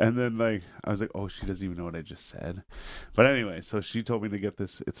 And then like I was like, oh, she doesn't even know what I just said. But anyway, so she told me to get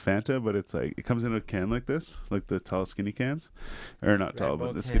this. It's Fanta, but it's like it comes in a can like this, like the tall skinny cans, or not tall,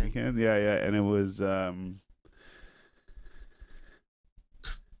 but the skinny cans. Yeah, and it was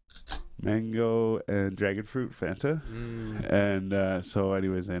mango and dragon fruit Fanta. And so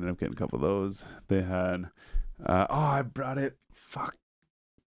anyways, I ended up getting a couple of those. They had I brought it. Fuck.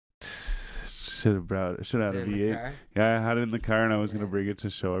 Should have had a V8. Yeah, I had it in the car, and I was gonna bring it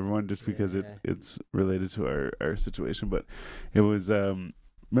to show everyone just because it's related to our situation. But it was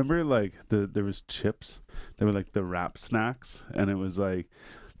remember like there was chips. They were like the wrap snacks, and it was like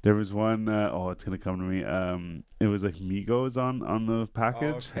there was one. It's gonna come to me. It was like Migos on the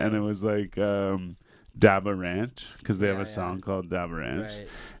package, and it was like Dabba Ranch, because they have a song called Dabba Ranch,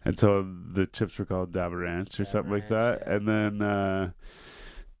 and so the chips were called Dabba Ranch or something like that, and then.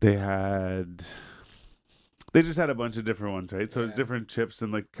 They just had a bunch of different ones, right? So it's different chips,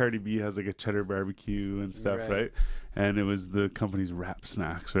 and like Cardi B has like a cheddar barbecue and stuff, right? And it was the company's Wrap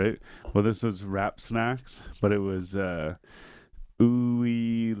Snacks, right? Well, this was Wrap Snacks, but it was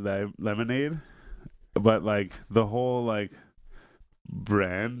ooey lemonade, but like the whole like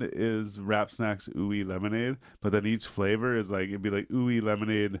brand is Wrap Snacks ooey lemonade, but then each flavor is like it'd be like ooey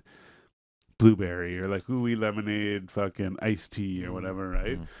lemonade blueberry, or like ooey lemonade fucking iced tea or whatever,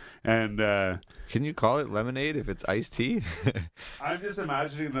 right? And can you call it lemonade if it's iced tea? I'm just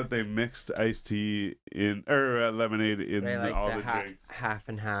imagining that they mixed iced tea in or lemonade in like all the drinks, half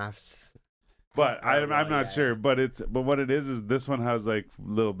and halves. But I'm not sure. But what it is this one has like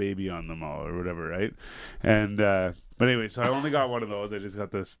little baby on them all or whatever, right? And but anyway, so I only got one of those. I just got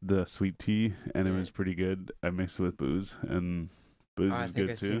the sweet tea, and it was pretty good. I mixed it with booze, and booze is good too. I think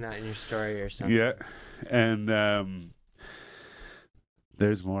I've seen that in your story or something. Yeah, and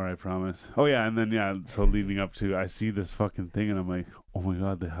there's more, I promise. Oh yeah, and then so leading up to, I see this fucking thing, and I'm like, oh my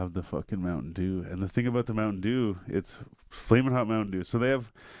god, they have the fucking Mountain Dew. And the thing about the Mountain Dew, it's Flamin' Hot Mountain Dew. So they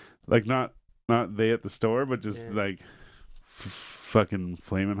have, like, not they at the store, but just like fucking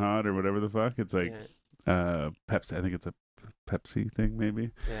Flamin' Hot or whatever the fuck. It's like Pepsi. I think it's a Pepsi thing,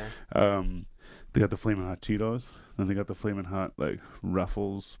 maybe. Yeah. They got the Flamin' Hot Cheetos, and they got the Flamin' Hot like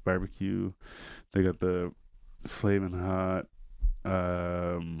Ruffles barbecue. They got the Flamin' Hot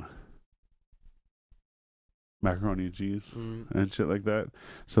macaroni and cheese and shit like that.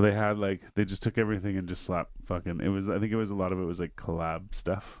 So they had like they just took everything and just slapped fucking. I think it was a lot of it was like collab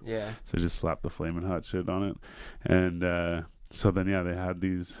stuff. Yeah. So just slapped the Flamin' Hot shit on it, and so then they had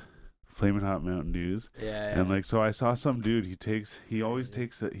these Flamin' Hot Mountain Dews. Yeah. And like so I saw some dude. He always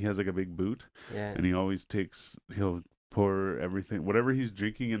takes he has like a big boot. Yeah. And he'll pour everything, whatever he's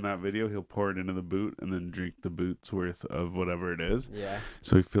drinking in that video, he'll pour it into the boot and then drink the boot's worth of whatever it is. Yeah.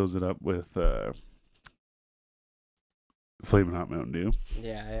 So he fills it up with Flamin' Hot Mountain Dew.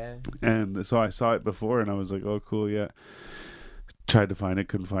 Yeah. And so I saw it before, and I was like, oh, cool, yeah. Tried to find it,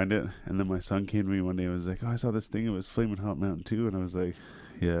 couldn't find it. And then my son came to me one day and was like, oh, I saw this thing, it was Flamin' Hot Mountain Dew. And I was like,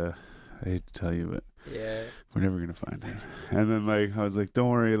 yeah, I hate to tell you, but we're never gonna find it. And then like I was like, don't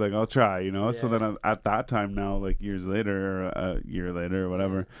worry, like I'll try, you know. So then at that time now, like years later or a year later or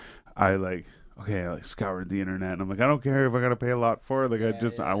whatever, I scoured the internet, and I'm like, I don't care if I gotta pay a lot for it, like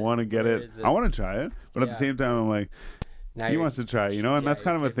I want to get it. I want to try it, but at the same time I'm like, now he wants to try, you know. And that's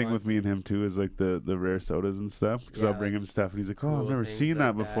kind of a thing with me and him too, is like the rare sodas and stuff, because I'll bring him stuff and he's like, oh, I've never seen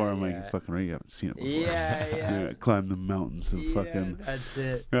that before. I'm like, fucking right, you haven't seen it before. Yeah. Climb the mountains and fucking that's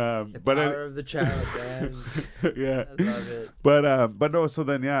it. The power of the child, man. Yeah, I love it. But no, so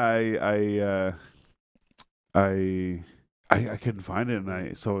then I I couldn't find it,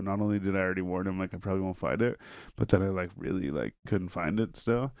 and so not only did I already warn him like I probably won't find it, but then I like really like couldn't find it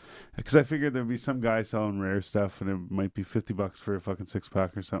still, because I figured there'd be some guy selling rare stuff and it might be $50 for a fucking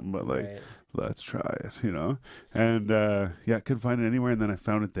 6-pack or something, but like let's try it, you know. And yeah, I couldn't find it anywhere, and then I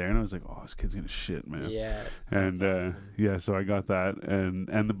found it there, and I was like, oh, this kid's gonna shit, man. Yeah. And awesome. Yeah, so I got that,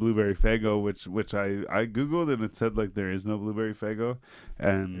 and the blueberry Faygo, which I googled, and it said like there is no blueberry Faygo,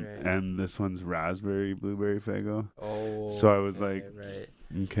 and this one's raspberry blueberry Faygo. Oh. So I was like,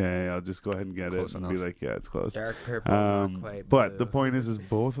 okay, I'll just go ahead and get it and be like, yeah, it's close. Dark purple, not quite but blue. the point is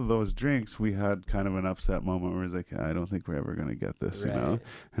both of those drinks, we had kind of an upset moment where it's like, I don't think we're ever gonna get this, you know.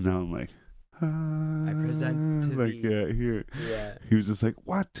 And now I'm like, I present to like, yeah, here. Yeah. He was just like,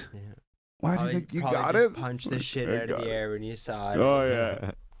 what? Yeah. What? He's like, you got it? Punch the shit out of the air when you saw it. Oh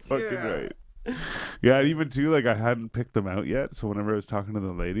yeah, fucking right. Yeah, and even too, like I hadn't picked them out yet, so whenever I was talking to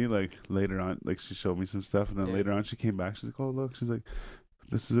the lady, like later on, like she showed me some stuff, and then later on she came back, she's like, oh look, she's like,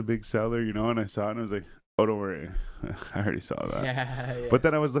 this is a big seller, you know. And I saw it and I was like, oh, don't worry, I already saw that. Yeah. But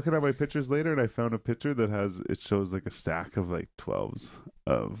then I was looking at my pictures later, and I found a picture that it shows like a stack of like 12s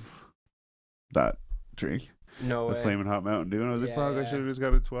of that drink. No way. The Flamin' Hot Mountain Dew, and I was like, fuck, I should have just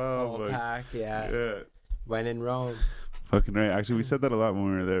got a 12. Whole like, pack, yeah. When in Rome. Fucking right. Actually, we said that a lot when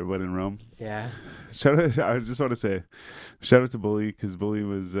we were there, when in Rome. Yeah. Shout out, I just want to say, shout out to Bully, because Bully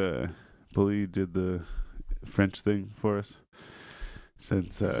did the French thing for us.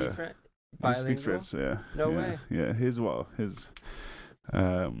 Since he speaks French, yeah. No way. Yeah, his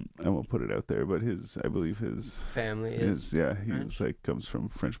I won't put it out there, but I believe his family is he's like comes from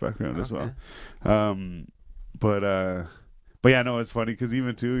French background as well. But yeah, no, it's funny because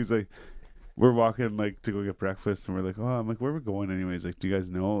even too, he's like, we're walking like to go get breakfast, and we're like, oh, I'm like, where are we going anyways? Like, do you guys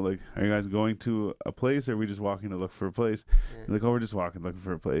know? Like, are you guys going to a place, or are we just walking to look for a place? Yeah. Like, oh, we're just walking looking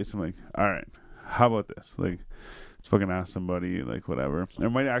for a place. I'm like, all right, how about this? Like, let's fucking ask somebody, like, whatever. It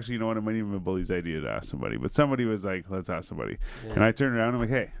might actually, you know what? It might even be Bully's idea to ask somebody, but somebody was like, let's ask somebody. Yeah. And I turned around, I'm like,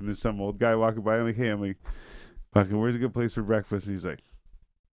 hey, and there's some old guy walking by. I'm like, hey, fucking, where's a good place for breakfast? And he's like.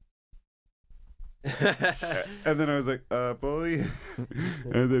 And then I was like, Bully.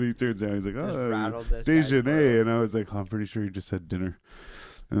 And then he turns down, he's like, oh, déjeuner. And I was like, oh, I'm pretty sure he just said dinner.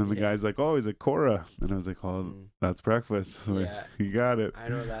 And then the guy's like, oh, he's like, Cora. And I was like, oh, that's breakfast. So like, you got it. I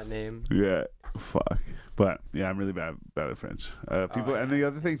know that name. Yeah, fuck. But yeah, I'm really bad at French. People, and the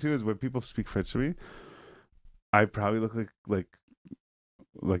other thing too is when people speak French to me, I probably look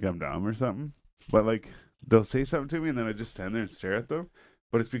like I'm dumb or something. But like they'll say something to me, and then I just stand there and stare at them.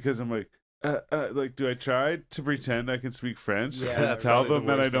 But it's because I'm like, like, do I try to pretend I can speak French and tell them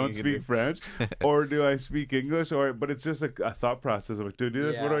that I don't speak French, or do I speak English? But it's just a thought process. I'm like, do I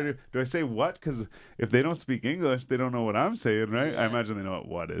do this? What do I do? Do I say what? Because if they don't speak English, they don't know what I'm saying, right? I imagine they know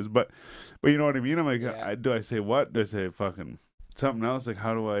what is, but you know what I mean? I'm like, do I say what? Do I say fucking something else? Like,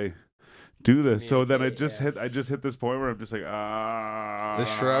 how do I do this? So then I just hit this point where I'm just like, the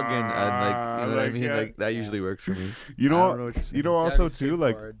shrug and like, you know what I mean? Like that usually works for me. You know also too,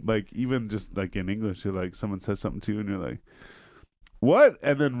 like even just like in English, you're like, someone says something to you and you're like, what?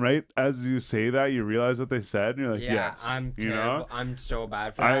 And then right as you say that, you realize what they said, and you're like, yes. I'm terrible. You know? I'm so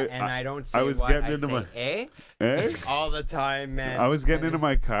bad for that, and I don't say all the time, man. I was getting into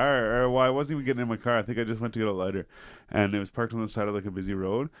my car, I wasn't even getting in my car. I think I just went to get a lighter, and it was parked on the side of like a busy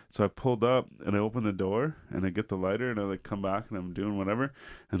road. So I pulled up and I opened the door and I get the lighter and I like come back and I'm doing whatever,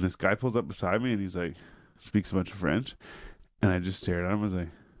 and this guy pulls up beside me and he's like, speaks a bunch of French, and I just stared at him. I was like,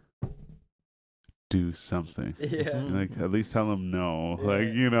 do something. Like at least tell him no. Like,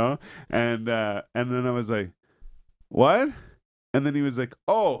 you know. And then I was like, what? And then he was like,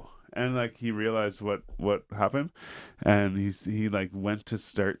 oh, and like he realized what happened, and he like went to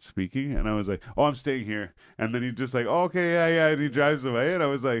start speaking, and I was like, oh, I'm staying here. And then he just like, oh, okay, yeah, and he drives away, and I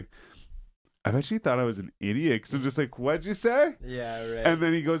was like, I actually thought I was an idiot, because I'm just like, what'd you say? Yeah, right. And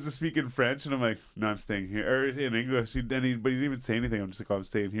then he goes to speak in French, and I'm like, no, I'm staying here. Or in English, but he didn't even say anything. I'm just like, oh, I'm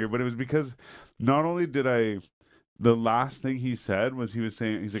staying here. But it was because not only did the last thing he said was he's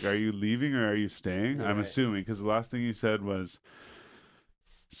like, are you leaving or are you staying? Yeah, I'm assuming, because the last thing he said was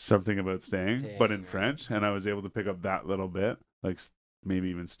something about staying, but in French. And I was able to pick up that little bit, like maybe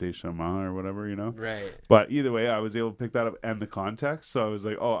even stationnement or whatever, you know? Right. But either way, I was able to pick that up and the context. So I was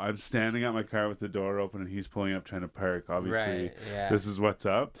like, oh, I'm standing at my car with the door open and he's pulling up trying to park. Obviously, this is what's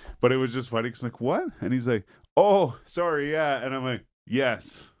up. But it was just funny because I'm like, what? And he's like, oh, sorry, yeah. And I'm like,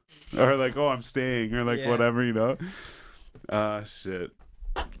 yes. Or like, oh, I'm staying, or like whatever, you know? Shit.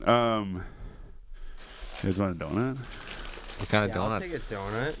 You guys want a donut? What kind of donut? I'll take a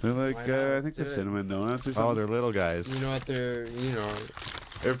donut. They're like, I think they're cinnamon donuts or something. Oh, they're little guys. You know what?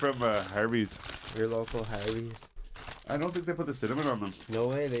 They're from Harvey's. Your local Harvey's. I don't think they put the cinnamon on them. No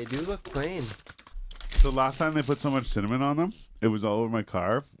way, they do look plain. The last time they put so much cinnamon on them, it was all over my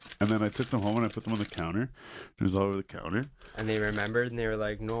car. And then I took them home and I put them on the counter. It was all over the counter. And they remembered and they were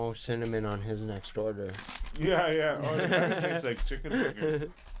like, no cinnamon on his next order. Yeah. Oh, it tastes like chicken fingers.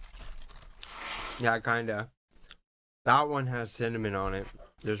 Yeah, kinda. That one has cinnamon on it.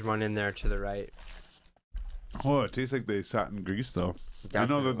 There's one in there to the right. Oh, it tastes like they sat in grease, though. Definitely.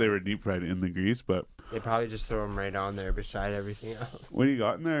 I know that they were deep fried in the grease, but... They probably just throw them right on there beside everything else. What do you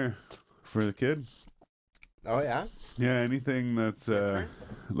got in there for the kid? Oh, yeah? Yeah, anything that's,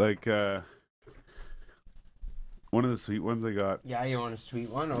 like, one of the sweet ones I got. Yeah, you want a sweet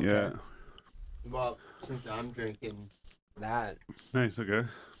one? Okay. Yeah. Well, since I'm drinking that. Nice, okay.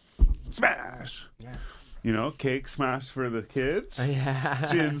 Smash! Yeah. You know, cake smash for the kids. Yeah.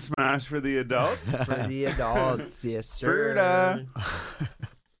 Gin smash for the adults. For the adults, yes, sir. Berta.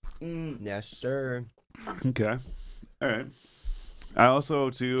 Yes, sir. Okay. All right. I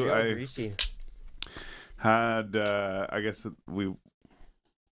also, too, Greasy. had, I guess I wouldn't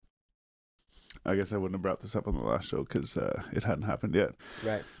have brought this up on the last show because it hadn't happened yet.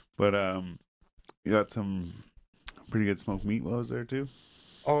 Right. But you got some pretty good smoked meat while I was there, too.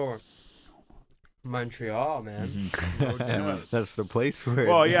 Oh, Montreal, man. Mm-hmm. No doubt. That's the place where.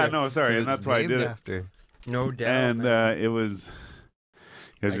 Well, yeah, no, sorry, and that's why I did it. After. No doubt. And it was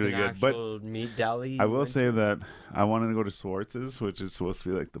like really good. But meat deli. I will say that I wanted to go to Swartz's, which is supposed to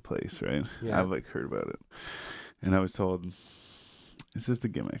be like the place, right? Yeah. I've like heard about it, and I was told it's just a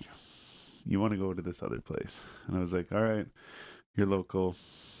gimmick. You want to go to this other place, and I was like, all right, you're local,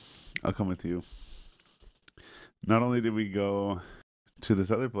 I'll come with you. Not only did we go to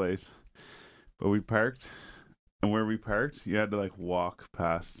this other place, but we parked, and where we parked, you had to like walk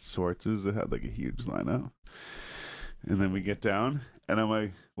past Swartz's. It had like a huge lineup. And then we get down, and I'm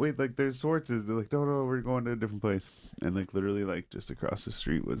like, wait, like there's Swartz's. They're like, no, we're going to a different place. And like literally like just across the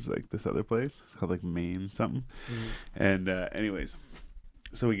street was like this other place. It's called like Maine something. Mm-hmm. And anyways,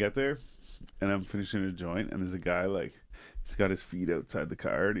 so we get there, and I'm finishing a joint, and there's a guy like, he's got his feet outside the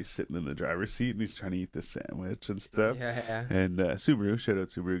car, and he's sitting in the driver's seat, and he's trying to eat this sandwich and stuff. Yeah. And Subaru, shout out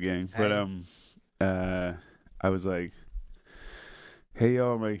Subaru gang. But I was like, hey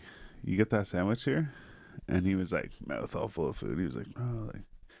yo, I'm like, you get that sandwich here? And he was like, mouth all full of food. He was like, no, like,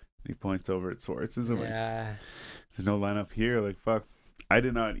 he points over at Swartz's. I'm like, there's no line up here. Like, fuck. I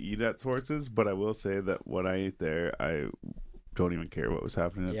did not eat at Swartz's, but I will say that what I ate there, I don't even care what was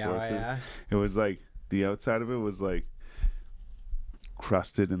happening at Swartz's. Yeah. It was like, the outside of it was like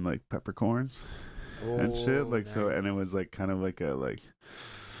crusted in like peppercorns and shit. Like, nice. So, and it was like kind of like a, like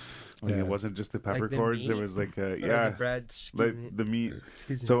it wasn't just the peppercorns, like it was like a, the bread, like the meat.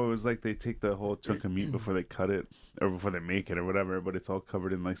 So it was like they take the whole chunk of meat before they cut it or before they make it or whatever, but it's all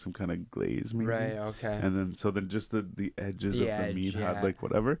covered in like some kind of glaze, maybe. Right, okay. And then so then just the edges of the meat had like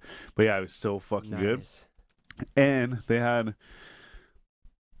whatever. But yeah, it was so fucking good. And they had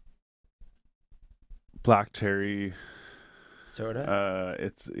black cherry soda.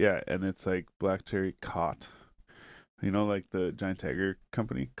 It's like black cherry Cott. You know, like the Giant Tiger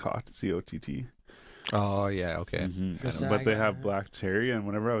company, Cott, COTT. Oh, yeah, okay. Mm-hmm. But they have black cherry, and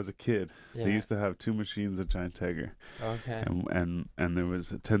whenever I was a kid, they used to have 2 machines at Giant Tiger. Okay. And there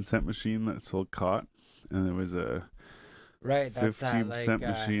was a 10-cent machine that sold Cott, and there was a 15-cent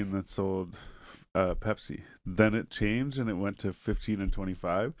machine that sold Pepsi. Then it changed, and it went to 15 and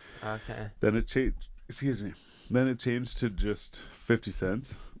 25. Okay. Then it changed, Then it changed to just 50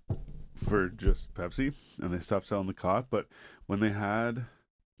 cents. For just Pepsi, and they stopped selling the Cott. But when they had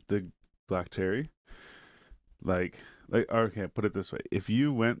the black cherry, like okay, put it this way: if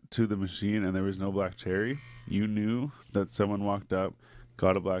you went to the machine and there was no black cherry, you knew that someone walked up,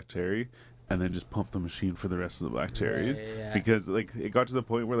 got a black cherry, and then just pumped the machine for the rest of the black cherries. Yeah. Because like it got to the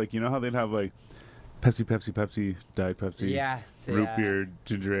point where like, you know how they'd have like Pepsi, Diet Pepsi, root beer,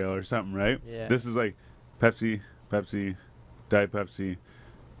 ginger ale, or something, right? Yeah. This is like Pepsi, Diet Pepsi.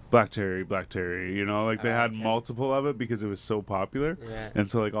 Black cherry, you know, like they had multiple of it because it was so popular. Yeah. And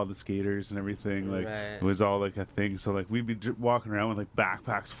so like all the skaters and everything, like it was all like a thing. So like we'd be walking around with like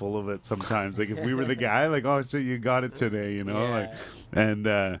backpacks full of it sometimes. Like if we were the guy, like, oh, so you got it today, you know, like, and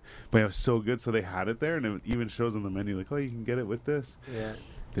but it was so good. So they had it there, and it even shows on the menu like, oh, you can get it with this. Yeah.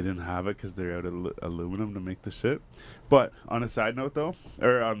 They didn't have it because they're out of aluminum to make the shit. But on a side note though,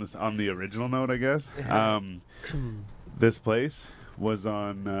 or on the original note, I guess, this place was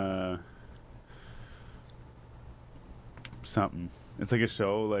on something. It's like a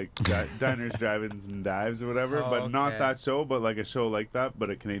show, like Diners, Drive-Ins, and Dives or whatever, but not that show, but like a show like that, but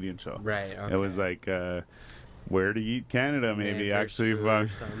a Canadian show. Right. Okay. It was like Where to Eat Canada, maybe actually.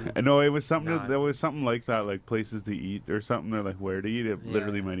 No, it was something. There was something like that, like places to eat or something. Or like where to eat. It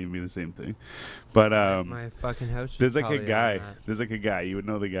literally might even be the same thing. But my fucking house. There's like a guy. There's like a guy. You would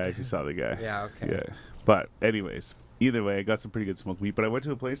know the guy if you saw the guy. Yeah. Okay. Yeah. But anyways, either way, I got some pretty good smoked meat. But I went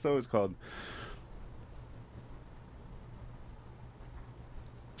to a place though. It's called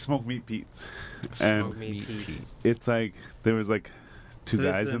Smoked Meat Pete's. Smoked Meat Pete's. It's like there was like two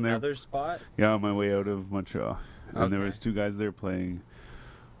guys in there. Another spot? Yeah, on my way out of Montreal. And there was two guys there playing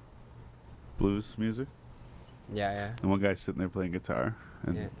blues music. Yeah, yeah. And one guy's sitting there playing guitar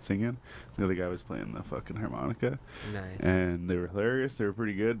and singing. The other guy was playing the fucking harmonica. Nice. And they were hilarious. They were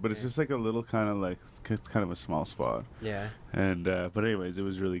pretty good. But it's just like a little kind of like, it's kind of a small spot. Yeah. And, but anyways, it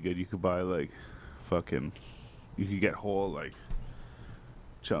was really good. You could buy like fucking, you could get whole like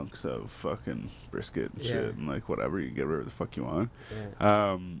chunks of fucking brisket and shit and like whatever. You can get whatever the fuck you want.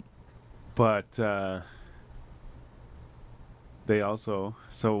 Yeah. But they also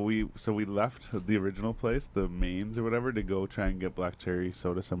we left the original place, the Mains or whatever, to go try and get black cherry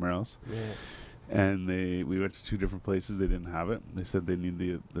soda somewhere else. Yeah. And we went to two different places. They didn't have it. They said they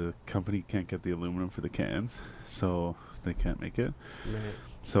need the company can't get the aluminum for the cans, so they can't make it. Right.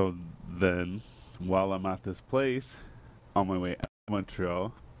 So then, while I'm at this place, on my way out of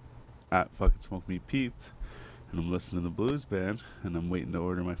Montreal, at fucking Smoked Meat Pete's, and I'm listening to the blues band, and I'm waiting to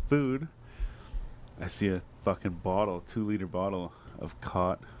order my food, I see a fucking bottle, 2-liter bottle of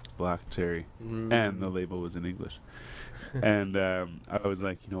Cott black cherry, and the label was in English. And I was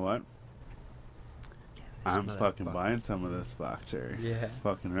like, you know what? I'm fucking buying some of this black cherry. Yeah.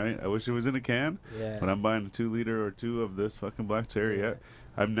 Fucking right. I wish it was in a can, but I'm buying a 2-liter or 2 of this fucking black cherry. Yeah.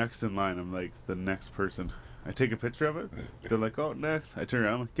 I'm next in line. I'm like the next person. I take a picture of it. They're like, oh, next. I turn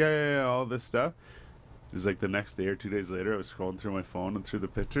around. I'm like, yeah, all this stuff. It was like the next day or 2 days later, I was scrolling through my phone and through the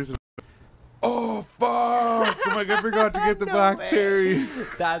pictures. And oh, fuck! I'm like, I forgot to get the black cherry.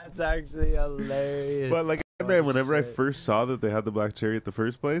 That's actually hilarious. But like, man, whenever I first saw that they had the black cherry at the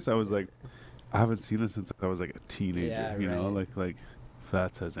first place, I was like, I haven't seen this since I was like a teenager, you know, like if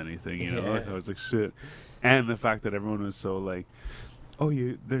that says anything, you know, like I was like, shit. And the fact that everyone was so like, oh,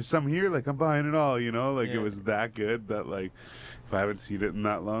 there's some here, like I'm buying it all, you know, like it was that good that like if I haven't seen it in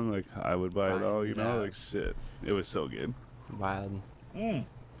that long, like I would buy it all, you know, like shit. It was so good. Wild.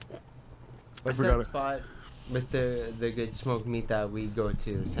 What's that spot with the good smoked meat that we go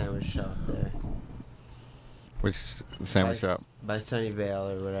to, the sandwich shop there? Which sandwich shop? By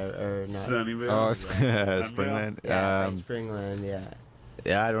Sunnyvale or whatever, or not. Sunnyvale. Oh, yeah, Springland. Yeah, by Springland. Yeah.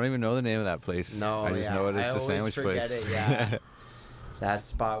 Yeah, I don't even know the name of that place. No, I just know it is the sandwich place. It, yeah. That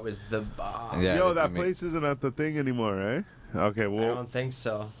spot was the bomb. Yeah, yo, that place isn't at the thing anymore, right? Okay, well. I don't think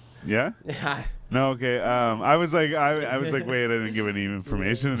so. Yeah? Yeah. No, okay. I was like, I was like, wait, I didn't give any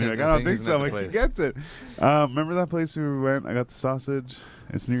information. And you're like, I don't think so. I'm like, he gets it. Remember that place we went? I got the sausage.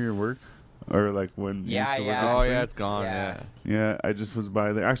 It's near your work. Or like when you used to work oh yeah, it's gone. Yeah, I just was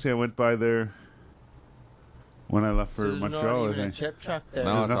by there. Actually, I went by there when I left for Montreal. Not even a chip truck there.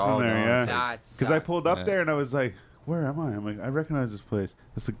 No, there's nothing there. Yeah, because I pulled up there and I was like, where am I? I'm like, I recognize this place.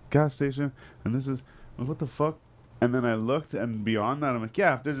 It's the gas station, and this is like, what the fuck? And then I looked, and beyond that, I'm like,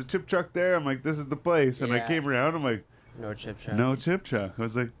 yeah, if there's a chip truck there, I'm like, this is the place. And I came around, I'm like, no chip truck. No chip truck. I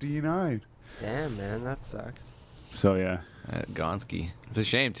was like, denied. Damn, man, that sucks. So yeah. Gonski. It's a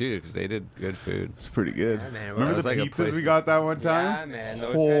shame too, because they did good food. It's pretty good. Yeah, man, remember the pizzas we got that one time? Yeah, man,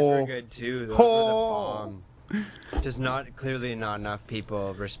 those guys were good too. Those were the bomb. Just clearly not enough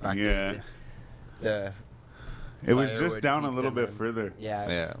people respected the. It was just down a little bit further.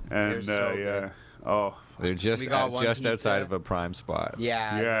 Yeah. And so oh, they're just outside of a prime spot.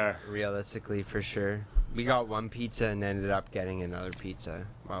 Yeah. Realistically, for sure. We got one pizza and ended up getting another pizza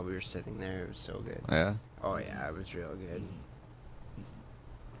while we were sitting there. It was so good. Yeah. Oh yeah, it was real good.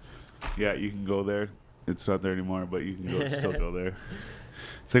 Yeah, you can go there. It's not there anymore, but you can still go there.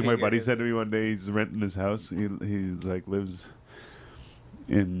 It's like my buddy said to me one day. He's renting his house. He's like lives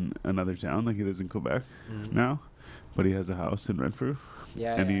in another town. Like he lives in Quebec now, but he has a house in Renfrew.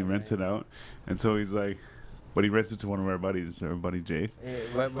 Yeah. And he rents it out, and so he's like, but he rents it to one of our buddies, our buddy Jake.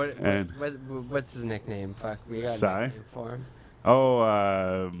 What's his nickname? Fuck, we got Sai? a nickname for him.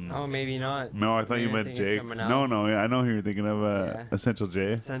 Oh, maybe not. No, I thought you meant Jake. No, I know who you're thinking of. Essential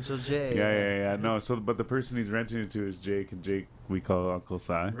J. Essential J. Yeah. No, so but the person he's renting it to is Jake, and Jake we call Uncle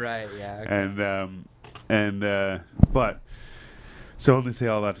Sai. Right. Yeah. Okay. And but so let me say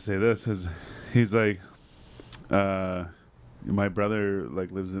all that to say this is he's like, my brother like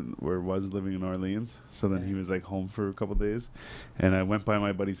was living in Orleans, so then he was like home for a couple days, and I went by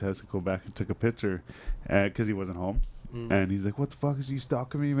my buddy's house in Quebec and took a picture, because he wasn't home. And he's like, what the fuck is you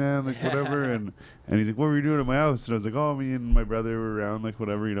stalking me, man? Like, whatever. and he's like, what were you doing at my house? And I was like, oh, me and my brother were around, like,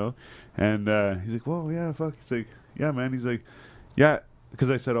 whatever, you know. And he's like, well, yeah, fuck. He's like, yeah, man. He's like, yeah. Because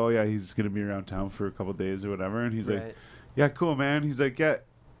I said, oh, yeah, he's going to be around town for a couple days or whatever. And he's like, yeah, cool, man. He's like, yeah.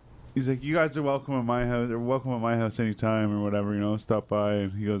 He's like, you guys are welcome at my house, or welcome at my house anytime or whatever, you know, stop by.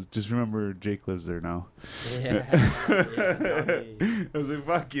 And he goes, just remember Jake lives there now. Yeah. I was like,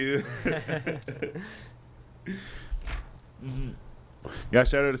 fuck you. Yeah,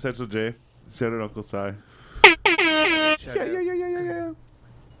 shout out Essential J. Shout out Uncle Si. Yeah.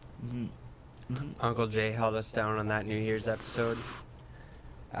 Uncle Jay held us down on that New Year's episode.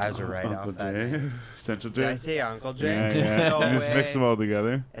 As a write-off. Uncle J. Essential J. Did I say Uncle Jay? Yeah. No You just mix them all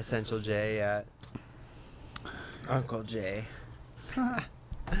together. Essential J, yeah. Uncle Jay. Yeah.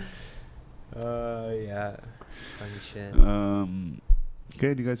 Funny shit.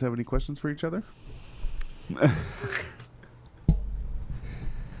 Okay, do you guys have any questions for each other?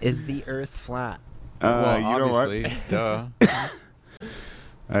 Is the Earth flat? Well, you know obviously, what? duh.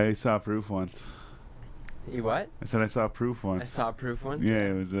 I saw proof once. You what? I said I saw proof once. I saw proof once? Yeah,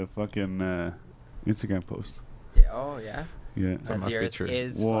 it was a fucking Instagram post. Yeah, oh, yeah? Yeah. So must the be Earth true.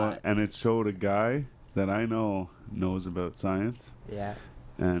 is Well, flat. and it showed a guy that I know knows about science, Yeah.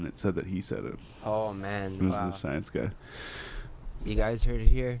 and it said that he said it. Oh, man. It was Wow. the science guy. You guys heard it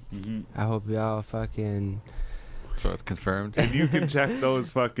here. Mm-hmm. I hope y'all fucking... So it's confirmed. And you can check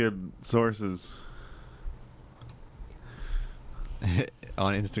those fucking sources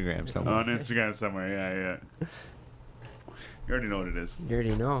On Instagram somewhere. on Instagram somewhere. Yeah. You already know what it is. You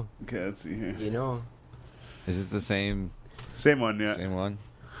already know. Okay, let's see here. You know. Is this the same Same one, yeah. same one?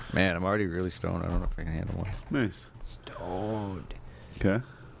 Man, I'm already really stoned. I don't know if I can handle one. Nice. Stoned. Okay.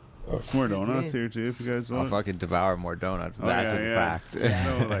 More Excuse donuts me. here too, if you guys I'll want. fucking devour more donuts. Oh, That's yeah, a yeah. fact. There's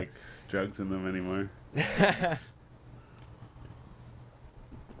no like drugs in them anymore.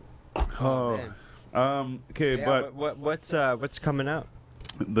 Oh, man. Okay, Yeah, but what's coming up?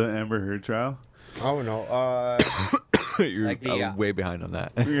 the Amber Heard trial. Oh no. You're Like the, way behind on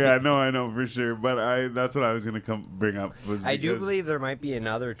that. Yeah, no, I know for sure. But that's what I was gonna bring up. Was I do because- believe there might be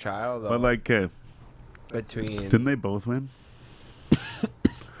another trial though. But like, okay, between didn't they both win?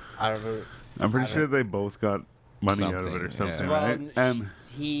 I don't know. I'm pretty I sure they both got money out of it or Something, something, yeah. Well, right? And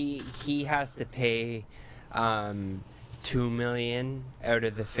he has to pay 2 million out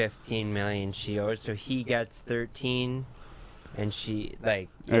of the 15 million she owes, so he gets 13, and she like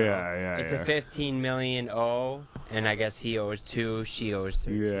you know, yeah, it's a 15 million owe, and I guess he owes 2, she owes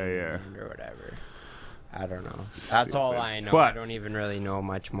 13 Yeah. million or whatever. I don't know. That's all Stupid. I know. But- I don't even really know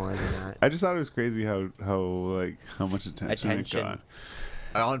much more than that. I just thought it was crazy how much attention it got.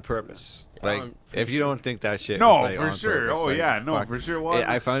 On purpose. Like, if you don't think that shit No, was, like, for on sure. purpose, Oh, like, yeah, no, fuck. for sure. Well,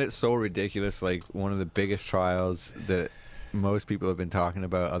 I find it so ridiculous. Like, one of the biggest trials that most people have been talking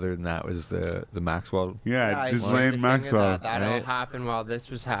about other than that was the Maxwell. yeah, I just started Lane thinking Maxwell. that all right? happened while this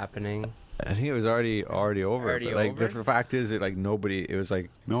was happening. I think it was already over. Already but, like, over? the fact is that, like, nobody, it was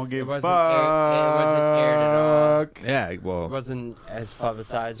like, No one gave It a wasn't aired at all. fuck. yeah, well, It wasn't as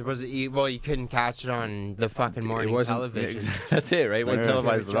publicized. It wasn't. Well, you couldn't catch it on the fucking morning it wasn't, television. that's it, right? It wasn't Yeah.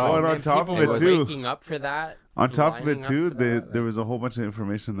 televised at Oh, all. and on And top people of it, were too. waking up for that. On top of it lining up too, for they that, there like- was a whole bunch of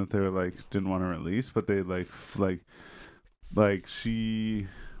information that they were like didn't want to release, but they like she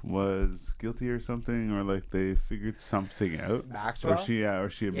was guilty or something, or like they figured something out, Maxwell. or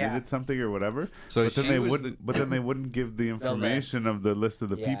she admitted Yeah. something or whatever. So But then she they was wouldn't. But then they wouldn't give the information list. of the list of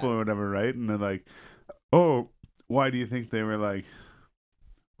the Yeah. people or whatever, right? And they're like, "Oh, why do you think they were like,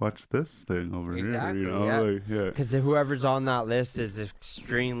 watch this thing over Exactly, here?" You know, yeah. like, yeah. Because whoever's on that list is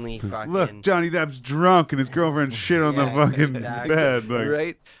extremely fucking. Look, Johnny Depp's drunk and his girlfriend shit on the Yeah, fucking exactly. bed. Like,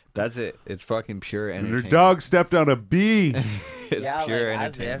 right? That's it. It's fucking pure their entertainment. dog stepped on a bee. It's yeah, pure like,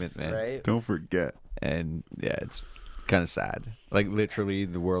 as entertainment, if, man. Right? Don't forget. And yeah, it's kind of sad. Like, literally,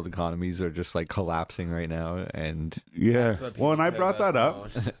 the world economies are just like collapsing right now. And Yeah. That's what Well, and people I care brought that about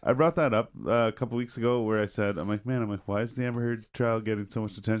up. most. I brought that up a couple weeks ago where I said, I'm like, why is the Amber Heard trial getting so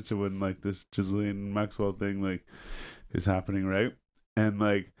much attention when like this Ghislaine Maxwell thing like is happening, right? And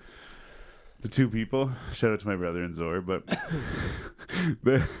like the two people, shout out to my brother and Zor, but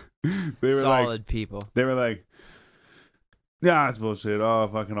they were like, Solid people. they were like, yeah, it's bullshit. Oh,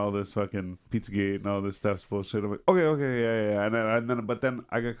 fucking all this fucking Pizzagate and all this stuff's bullshit. I'm like, okay, yeah. But then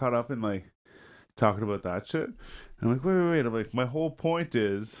I got caught up in like talking about that shit. And I'm like, wait. I'm like, my whole point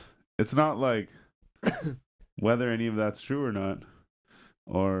is, it's not like whether any of that's true or not,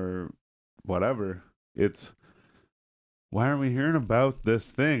 or whatever. It's why aren't we hearing about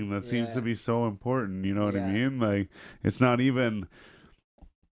this thing that seems Yeah. to be so important? You know what I Yeah. mean? Like, it's not even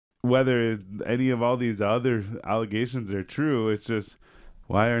whether any of all these other allegations are true, it's just,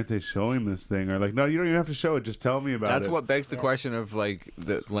 why aren't they showing this thing? Or like, no, you don't even have to show it. Just tell me about it. That's what begs the question of like,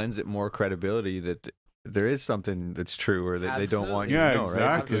 that lends it more credibility that there is something that's true, or that they don't want you to know,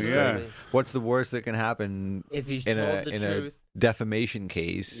 exactly, right? Yeah, like, what's the worst that can happen if you in told the truth? A defamation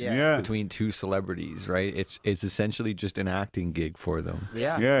case between two celebrities, right? It's essentially just an acting gig for them.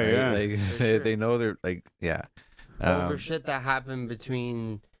 Yeah, right? Like they know they're like over shit that happened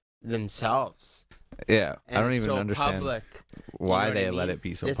between themselves. Yeah, and I don't even so understand public, why you know they I mean? let it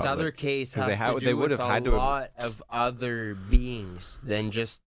be so this public. This other case has they would have had to lot of other beings than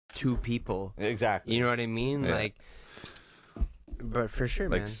just two people. Exactly. You know what I mean? Yeah. Like, but for sure,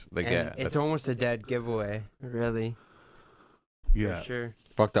 man. It's almost a dead giveaway, really. Yeah, for sure.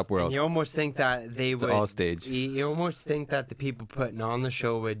 Fucked up world. And you almost think that they would all stage. You almost think that the people putting on the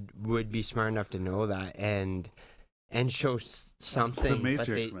show would be smart enough to know that and show something. It's the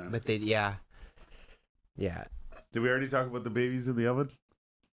Matrix, man. But they, yeah. Did we already talk about the babies in the oven?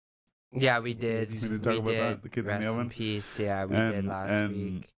 Yeah, we did. We didn't talk about that. The kids in the oven. Rest in peace. Yeah, we did last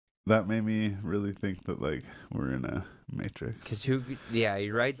week. That made me really think that like we're in a Matrix. Because yeah,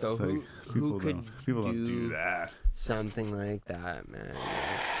 you're right though. Who could people don't do that? Something like that, man.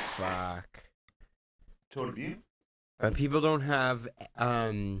 Fuck. Totally. But people don't have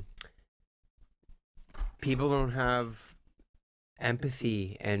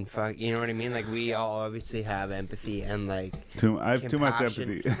empathy and fuck, you know what I mean? Like we all obviously have empathy and like I have too much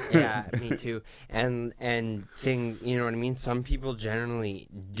empathy. Yeah, me too. And you know what I mean? Some people generally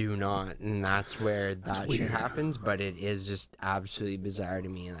do not, and that's where that shit happens, but it is just absolutely bizarre to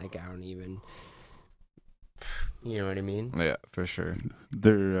me. Like I don't even, you know what I mean? Yeah, for sure.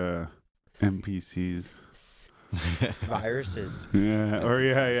 They're NPCs. Viruses. Yeah. Or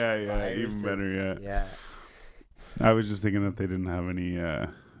yeah. Viruses. Even better, Yeah. I was just thinking that they didn't have any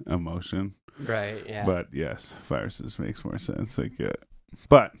emotion. Right, yeah. But yes, viruses makes more sense. Like, yeah.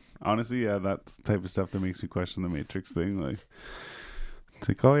 But honestly, yeah, that's the type of stuff that makes me question the Matrix thing. Like, it's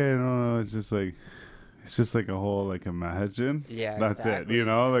like, oh yeah, no, it's just like a whole like imagine. Yeah, that's exactly. it. You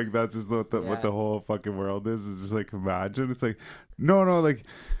know, like that's just what the whole fucking world is. It's just like imagine. It's like no, like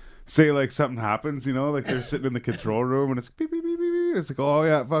say like something happens. You know, like they're sitting in the control room and it's beep beep beep beep. It's like, oh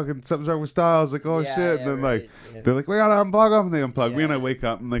yeah, fucking something's wrong with Styles. Like, oh shit. And then like they're like, we gotta unplug them. And they unplug me and I wake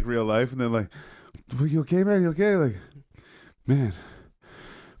up in like real life and they're like, are you okay, man? You okay? Like, man,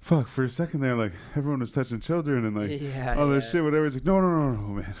 fuck. For a second there, like everyone was touching children and like this shit, whatever. It's like, no,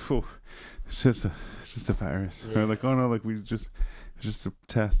 man. Whew. It's just a virus. Or like, oh no, like it's just a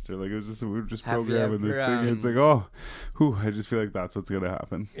test, or like we were just programming this thing. It's like, I just feel like that's what's gonna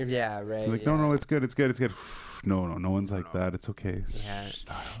happen. Yeah, right. Like, no, it's good. No one's like that. It's okay. Yeah.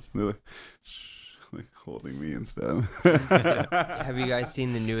 Styles. They're like holding me and stuff. Have you guys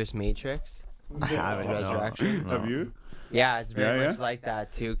seen the newest Matrix? I haven't. Resurrection. No. Have you? Yeah, it's very much like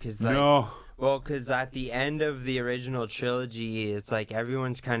that too. Cause like, well, because at the end of the original trilogy, it's like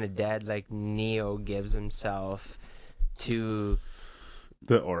everyone's kind of dead. Like Neo gives himself to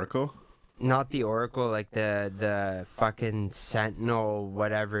the Oracle. Not the Oracle, like the fucking Sentinel,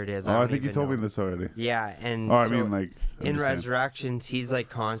 whatever it is. I think you told me this already. Yeah, and I mean, like in Resurrections, he's like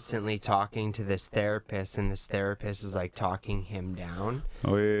constantly talking to this therapist, and this therapist is like talking him down.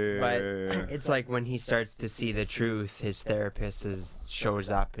 Oh yeah. But it's like when he starts to see the truth, his therapist shows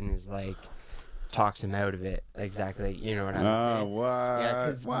up and is like talks him out of it. Exactly, you know what I'm saying? What? Yeah,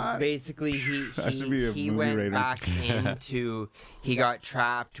 because basically he went back into, he got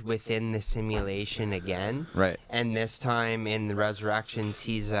trapped within the simulation again. Right. And this time in the Resurrections,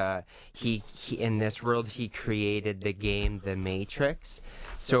 he in this world he created the game The Matrix,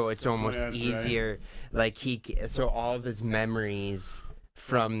 so it's almost easier. Right. Like so all of his memories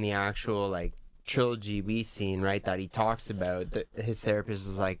from the actual like trilogy we seen, right, that he talks about, his therapist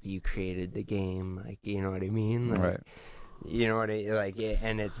is like, you created the game, like, you know what I mean, like, right, you know what I like,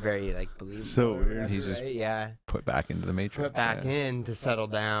 and it's very like believable. So weird. He's just put back into the Matrix, put back in to settle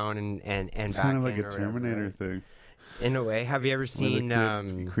down and it's back kind of like in a Terminator thing in a way. Have you ever seen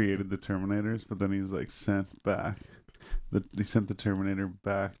he created the Terminators, but then he's like sent back. He sent the Terminator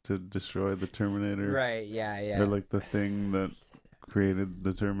back to destroy the Terminator, right? Yeah or like the thing that created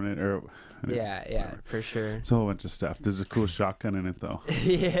the Terminator. Yeah, for sure. It's a whole bunch of stuff. There's a cool shotgun in it though.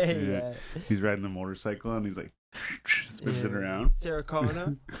 yeah. He's riding the motorcycle and he's like spins it around. Sarah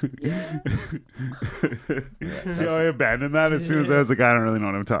Connor. See how I abandoned that as soon as I was like, I don't really know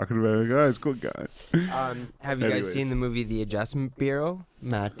what I'm talking about. Like, oh, it's a cool guy. Have you guys seen the movie The Adjustment Bureau?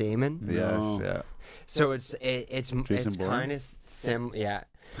 Matt Damon. Yes. Yeah. So it's kind of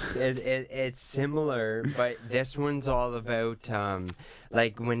It's similar, but this one's all about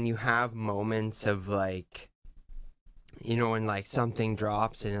like when you have moments of like, you know, when like something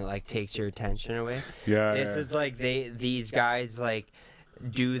drops and it like takes your attention away. Yeah. This is like these guys like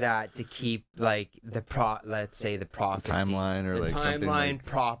do that to keep like let's say the prophecy, timeline or the like timeline something like,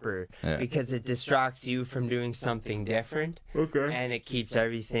 proper, because it distracts you from doing something different. Okay. And it keeps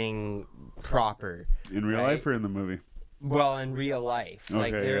everything proper. In real life or in the movie? Well, in real life,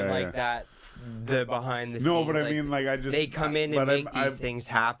 like they're like that. The behind the scenes. No, but I like, mean, like, I just they come in and make these things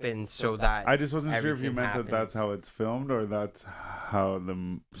happen so that I just wasn't sure if you meant happens. that that's how it's filmed or that's how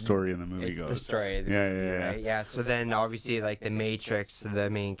the story in the movie goes. It's the story of the movie, right? Yeah. So then, obviously, like the Matrix, the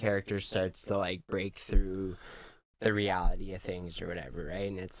main character starts to like break through the reality of things or whatever, right?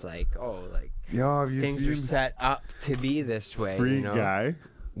 And it's like, oh, like things are set up to be this way. Free you know? Guy.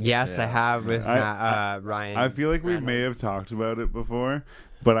 Yes, I have with Ryan. I feel like we may have talked about it before,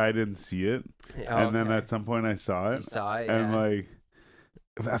 but I didn't see it. And then at some point I saw it. You saw it, and like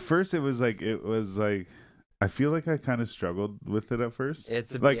at first it was like I feel like I kind of struggled with it at first.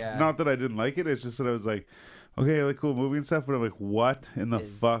 It's like not that I didn't like it, it's just that I was like, okay, like cool movie and stuff, but I'm like, what in the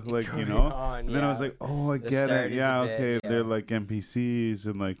fuck, like, you know? And then I was like, oh, I get it. Yeah, okay, they're like NPCs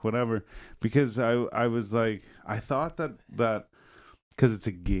and like whatever. Because I was like, I thought that because it's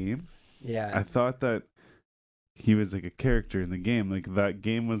a game. Yeah. I thought that he was like a character in the game. Like that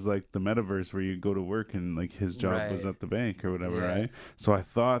game was like the metaverse where you go to work and like his job was at the bank or whatever, right? So I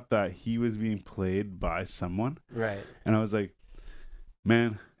thought that he was being played by someone. Right. And I was like,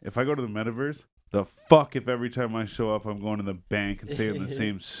 man, if I go to the metaverse, the fuck if every time I show up I'm going to the bank and saying the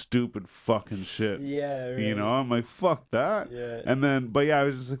same stupid fucking shit. Yeah, right. You know, I'm like, fuck that. Yeah. And then, but yeah, I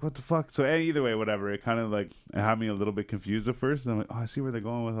was just like, what the fuck? So either way, whatever. It kind of like, it had me a little bit confused at first. And I'm like, oh, I see where they're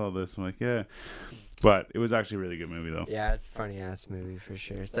going with all this. I'm like, yeah. But it was actually a really good movie though. Yeah, it's a funny ass movie for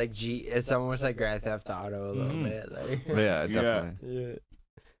sure. It's like it's almost like Grand Theft Auto a little bit. Like. Yeah, definitely.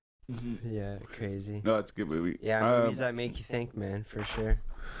 Yeah. Yeah, crazy. No, it's a good movie. Yeah, movies that make you think, man, for sure.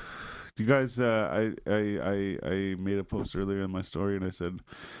 You guys, I made a post earlier in my story and I said,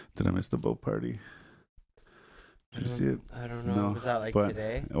 did I miss the boat party? Did you see it? I don't know. No, was that like but,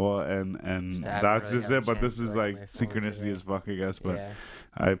 today? Well, and that's really just it. But chance this is like synchronicity as fuck, I guess. But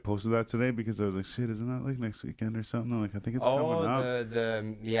I posted that today because I was like, shit, isn't that like next weekend or something? I'm like, I think it's coming up.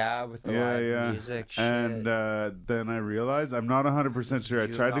 With the live music shit. And then I realized I'm not 100% sure. I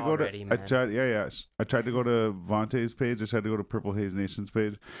tried to go I tried to go to Vontae's page. I tried to go to Purple Haze Nation's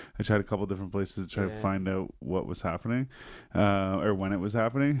page. I tried a couple different places to try to find out what was happening, or when it was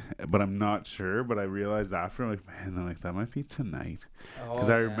happening. But I'm not sure. But I realized after, I'm like, man, I'm like, that might be tonight. Because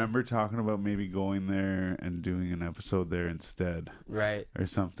I remember talking about maybe going there and doing an episode there instead. Right. Or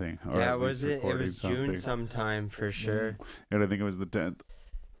something. Or it was June sometime for sure. And I think it was the 10th.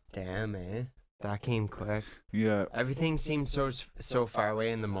 Damn, man. That came quick. Yeah. Everything seems so far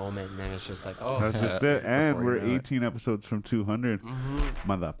away in the moment, and then it's just like, oh. That's just it. And we're 18 episodes from 200.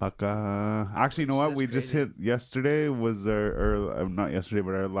 Motherfucker. Actually, you know what? We just hit yesterday was not yesterday,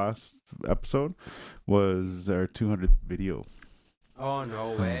 but our last episode was our 200th video. Oh,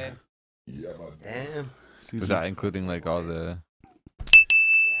 no way. Yeah, damn. Was that including like all the...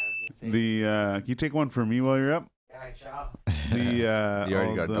 Can you take one for me while you're up? Yeah, shall. You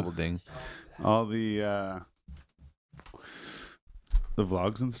already got double ding. All the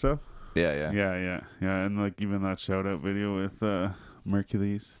vlogs and stuff. Yeah, and like even that shout out video with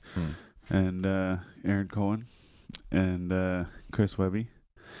Mercules and Aaron Cohen and Chris Webby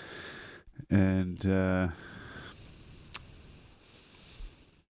and I'm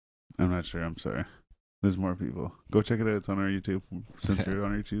not sure. I'm sorry. There's more people. Go check it out. It's on our YouTube. Since you're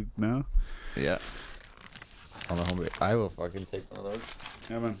on YouTube now. Yeah. On the homepage. I will fucking take one of those.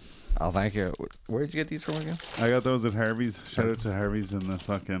 Yeah, man. Oh, thank you. Where did you get these from again? I got those at Harvey's. Shout out to Harvey's and the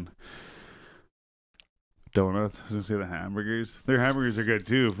fucking donuts. I was gonna say the hamburgers. Their hamburgers are good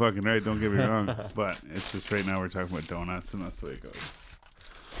too. Fucking right. Don't get me wrong. But it's just right now we're talking about donuts, and that's the way it goes.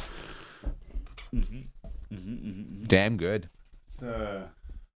 Damn good. It's,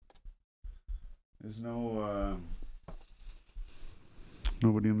 there's no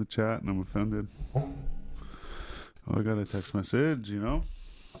nobody in the chat, and I'm offended. Oh, I got a text message, you know,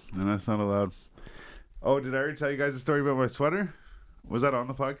 and that's not allowed. Oh, did I already tell you guys a story about my sweater? Was that on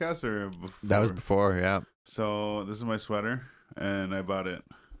the podcast or before? That was before, yeah. So this is my sweater, and I bought it.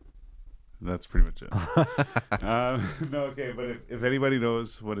 That's pretty much it. No, okay, but if anybody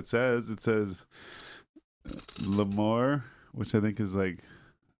knows what it says L'Amour, which I think is like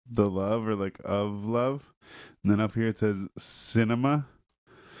the love or like of love. And then up here it says cinema.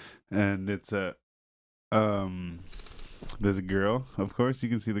 And it's a there's a girl. Of course, you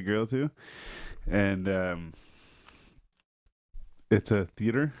can see the girl too, and it's a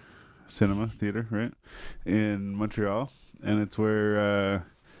cinema theater, right, in Montreal, and it's where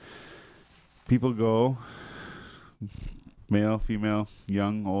people go, male, female,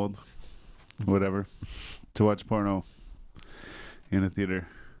 young, old, whatever, to watch porno in a theater.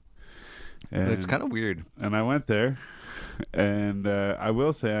 And it's kind of weird. And I went there, and I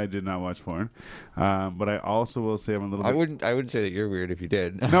will say I did not watch porn, but I also will say I'm a little. I wouldn't say that you're weird if you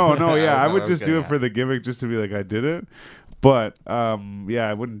did. No, yeah, I would just do it for the gimmick, just to be like I did it. But yeah,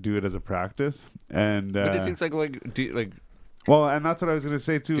 I wouldn't do it as a practice. And but it seems like well, and that's what I was going to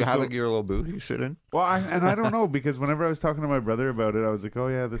say too. Do you have like your little booth you sit in? Well, I don't know, because whenever I was talking to my brother about it, I was like, oh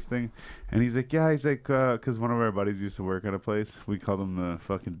yeah, this thing, and he's like, because one of our buddies used to work at a place, we called him the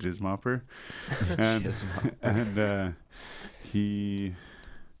fucking jizz mopper, and he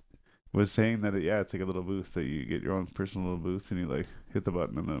was saying that it's like a little booth that you get your own personal little booth, and you like hit the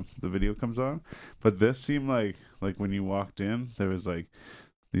button and the video comes on. But this seemed like when you walked in, there was like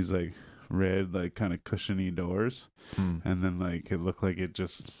these like red like kind of cushiony doors, and then like it looked like it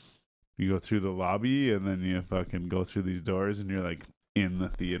just, you go through the lobby and then you fucking go through these doors and you're like in the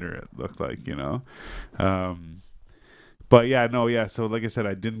theater, it looked like, you know. But yeah, so like I said,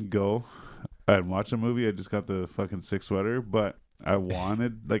 I didn't go and watch a movie. I just got the fucking sick sweater, but I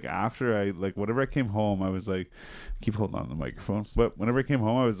wanted, like, after I, like, whenever I came home, I was like, keep holding on to the microphone, but whenever I came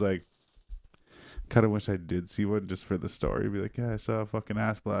home, I was like, kind of wish I did see one just for the story. Be like, yeah, I saw fucking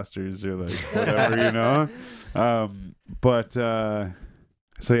ass blasters or like whatever, you know. But so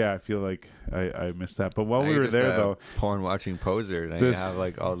yeah, I feel like I missed that. But while we were there, though, porn watching poser, and you have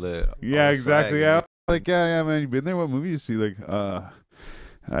like all the exactly. Yeah, like yeah, man, you been there? What movie you see? Like,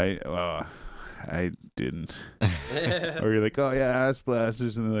 I didn't. Or you're like, oh yeah, ass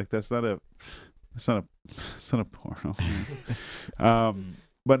blasters, and they're like, that's not a porno.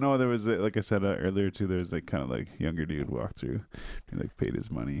 But no, there was, like I said earlier too, there was like kind of like younger dude walked through, he like paid his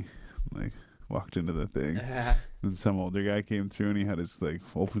money, like walked into the thing, and some older guy came through and he had his like,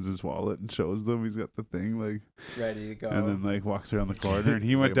 opens his wallet and shows them he's got the thing like ready to go, and then like walks around the corner, and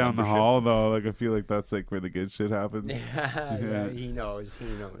he went like down the hall though. Like I feel like that's like where the good shit happens. Yeah, he knows.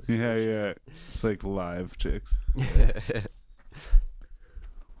 Yeah, it's like live chicks.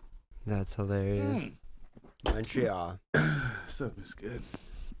 That's hilarious. Montreal. Stuff is good.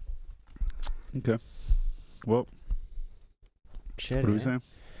 Okay. Well, shit, what are we saying?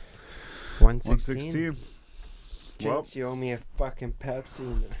 116. Well, you owe me a fucking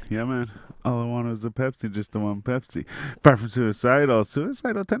Pepsi. Yeah, man. All I wanted was a Pepsi, just the one Pepsi. Apart from suicidal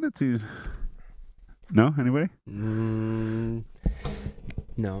tendencies. No? Anybody? No.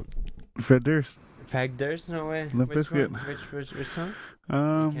 Fred Durst. Fred Durst? No way. Limp Bizkit. Which song? I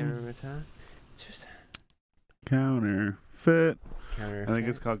can't remember what song. It's just Counterfeit. I think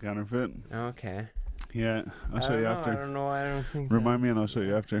it's called Counterfeit. Okay. Yeah, I'll show you after. I don't know. I don't think. Remind me, and I'll show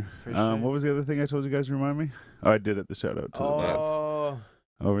you after. Sure. What was the other thing I told you guys to remind me? Oh, I did it. The shout out to the lads. Oh,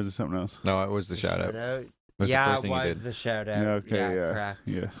 was it something else? No, it was the shout out. Yeah, it was the shout out. Yeah, okay, yeah. Correct.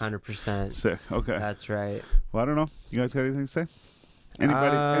 Yes. 100%. Sick. Okay. That's right. Well, I don't know. You guys got anything to say?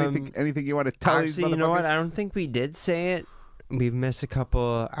 Anybody? Anything you want to tell these motherfuckers? Actually, you know what? I don't think we did say it. We've missed a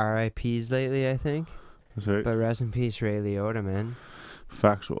couple RIPs lately, I think. That's right. But rest in peace, Ray Liotta, man.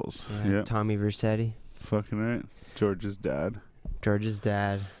 Factuals. Yeah. Tommy Vercetti. Fucking right. George's dad. George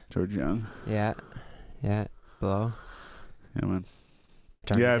Young. Yeah. Blow. Yeah, man.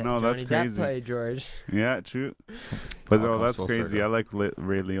 Johnny that's crazy. Play George. Yeah, true. But that's crazy. Circle. I like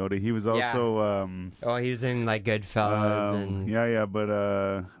Ray Liotta. He was also he was in like Goodfellas and yeah, but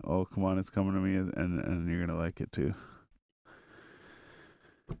come on, it's coming to me, and you're gonna like it too.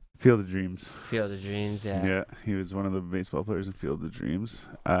 Field of Dreams. Yeah. Yeah, he was one of the baseball players in Field of Dreams.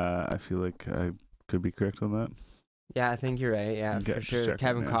 I feel like I could be correct on that. Yeah, I think you're right. Yeah, for sure.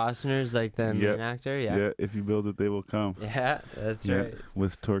 Kevin Costner's like the main actor. Yeah. Yeah, if you build it, they will come. Yeah, that's right.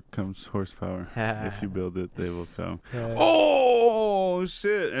 With torque comes horsepower. If you build it, they will come. Oh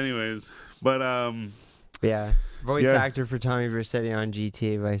shit. Anyways, but yeah. Voice actor for Tommy Vercetti on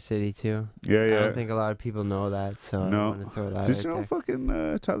GTA Vice City too. Yeah. I don't think a lot of people know that, so I want to throw that. Did you know fucking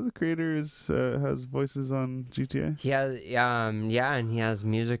Tyler the Creator has voices on GTA? And he has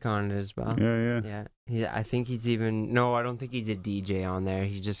music on it as well. Yeah. I think he's even I don't think he's a DJ on there.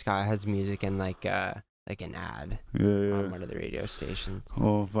 He just has music and like an ad on one of the radio stations.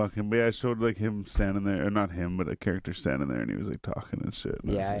 Oh fucking! But yeah, I showed like him standing there, or not him, but a character standing there, and he was like talking and shit.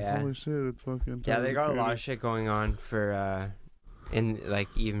 And I was like, holy shit! It's fucking. Yeah, they got a lot of shit going on for in like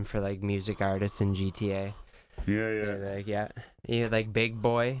even for like music artists in GTA. Yeah, like Big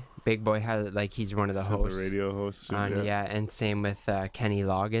Boy. Big Boy has like he's one of the hosts. The radio hosts. And same with Kenny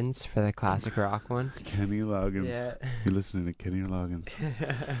Loggins for the classic rock one. Kenny Loggins. Yeah. You're listening to Kenny Loggins.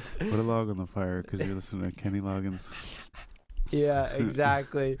 Put a log on the fire because you're listening to Kenny Loggins. Yeah,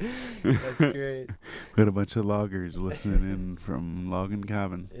 exactly. That's great. We got a bunch of loggers listening in from Logging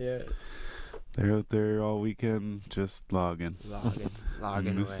Cabin. Yeah. They're out there all weekend just logging.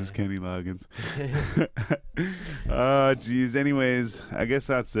 Logging This away. is Kenny Loggins. Oh, geez. Anyways, I guess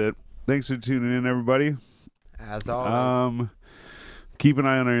that's it. Thanks for tuning in, everybody. As always. Keep an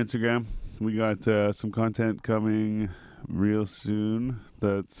eye on our Instagram. We got some content coming real soon.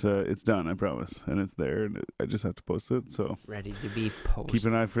 That's it's done, I promise, and it's there, and I just have to post it. So ready to be posted. Keep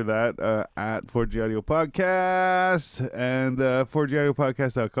an eye for that at 4G Audio Podcast and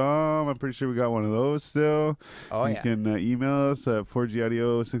 4GAudioPodcast.com. I'm pretty sure we got one of those still. You can email us at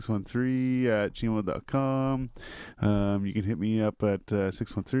 4GAudio613@gmail.com. You can hit me up at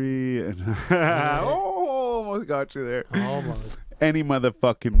 613 and almost got you there. Almost. Any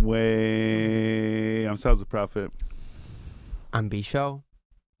motherfucking way. I'm Sal's the Prophet. I'm B-Show.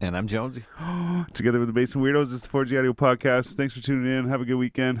 And I'm Jonesy. Together with the Basement Weirdos, it's the 4G Audio Podcast. Thanks for tuning in. Have a good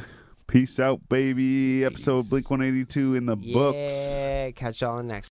weekend. Peace out, baby. Episode Blink 182 in the books. Yeah, catch y'all next.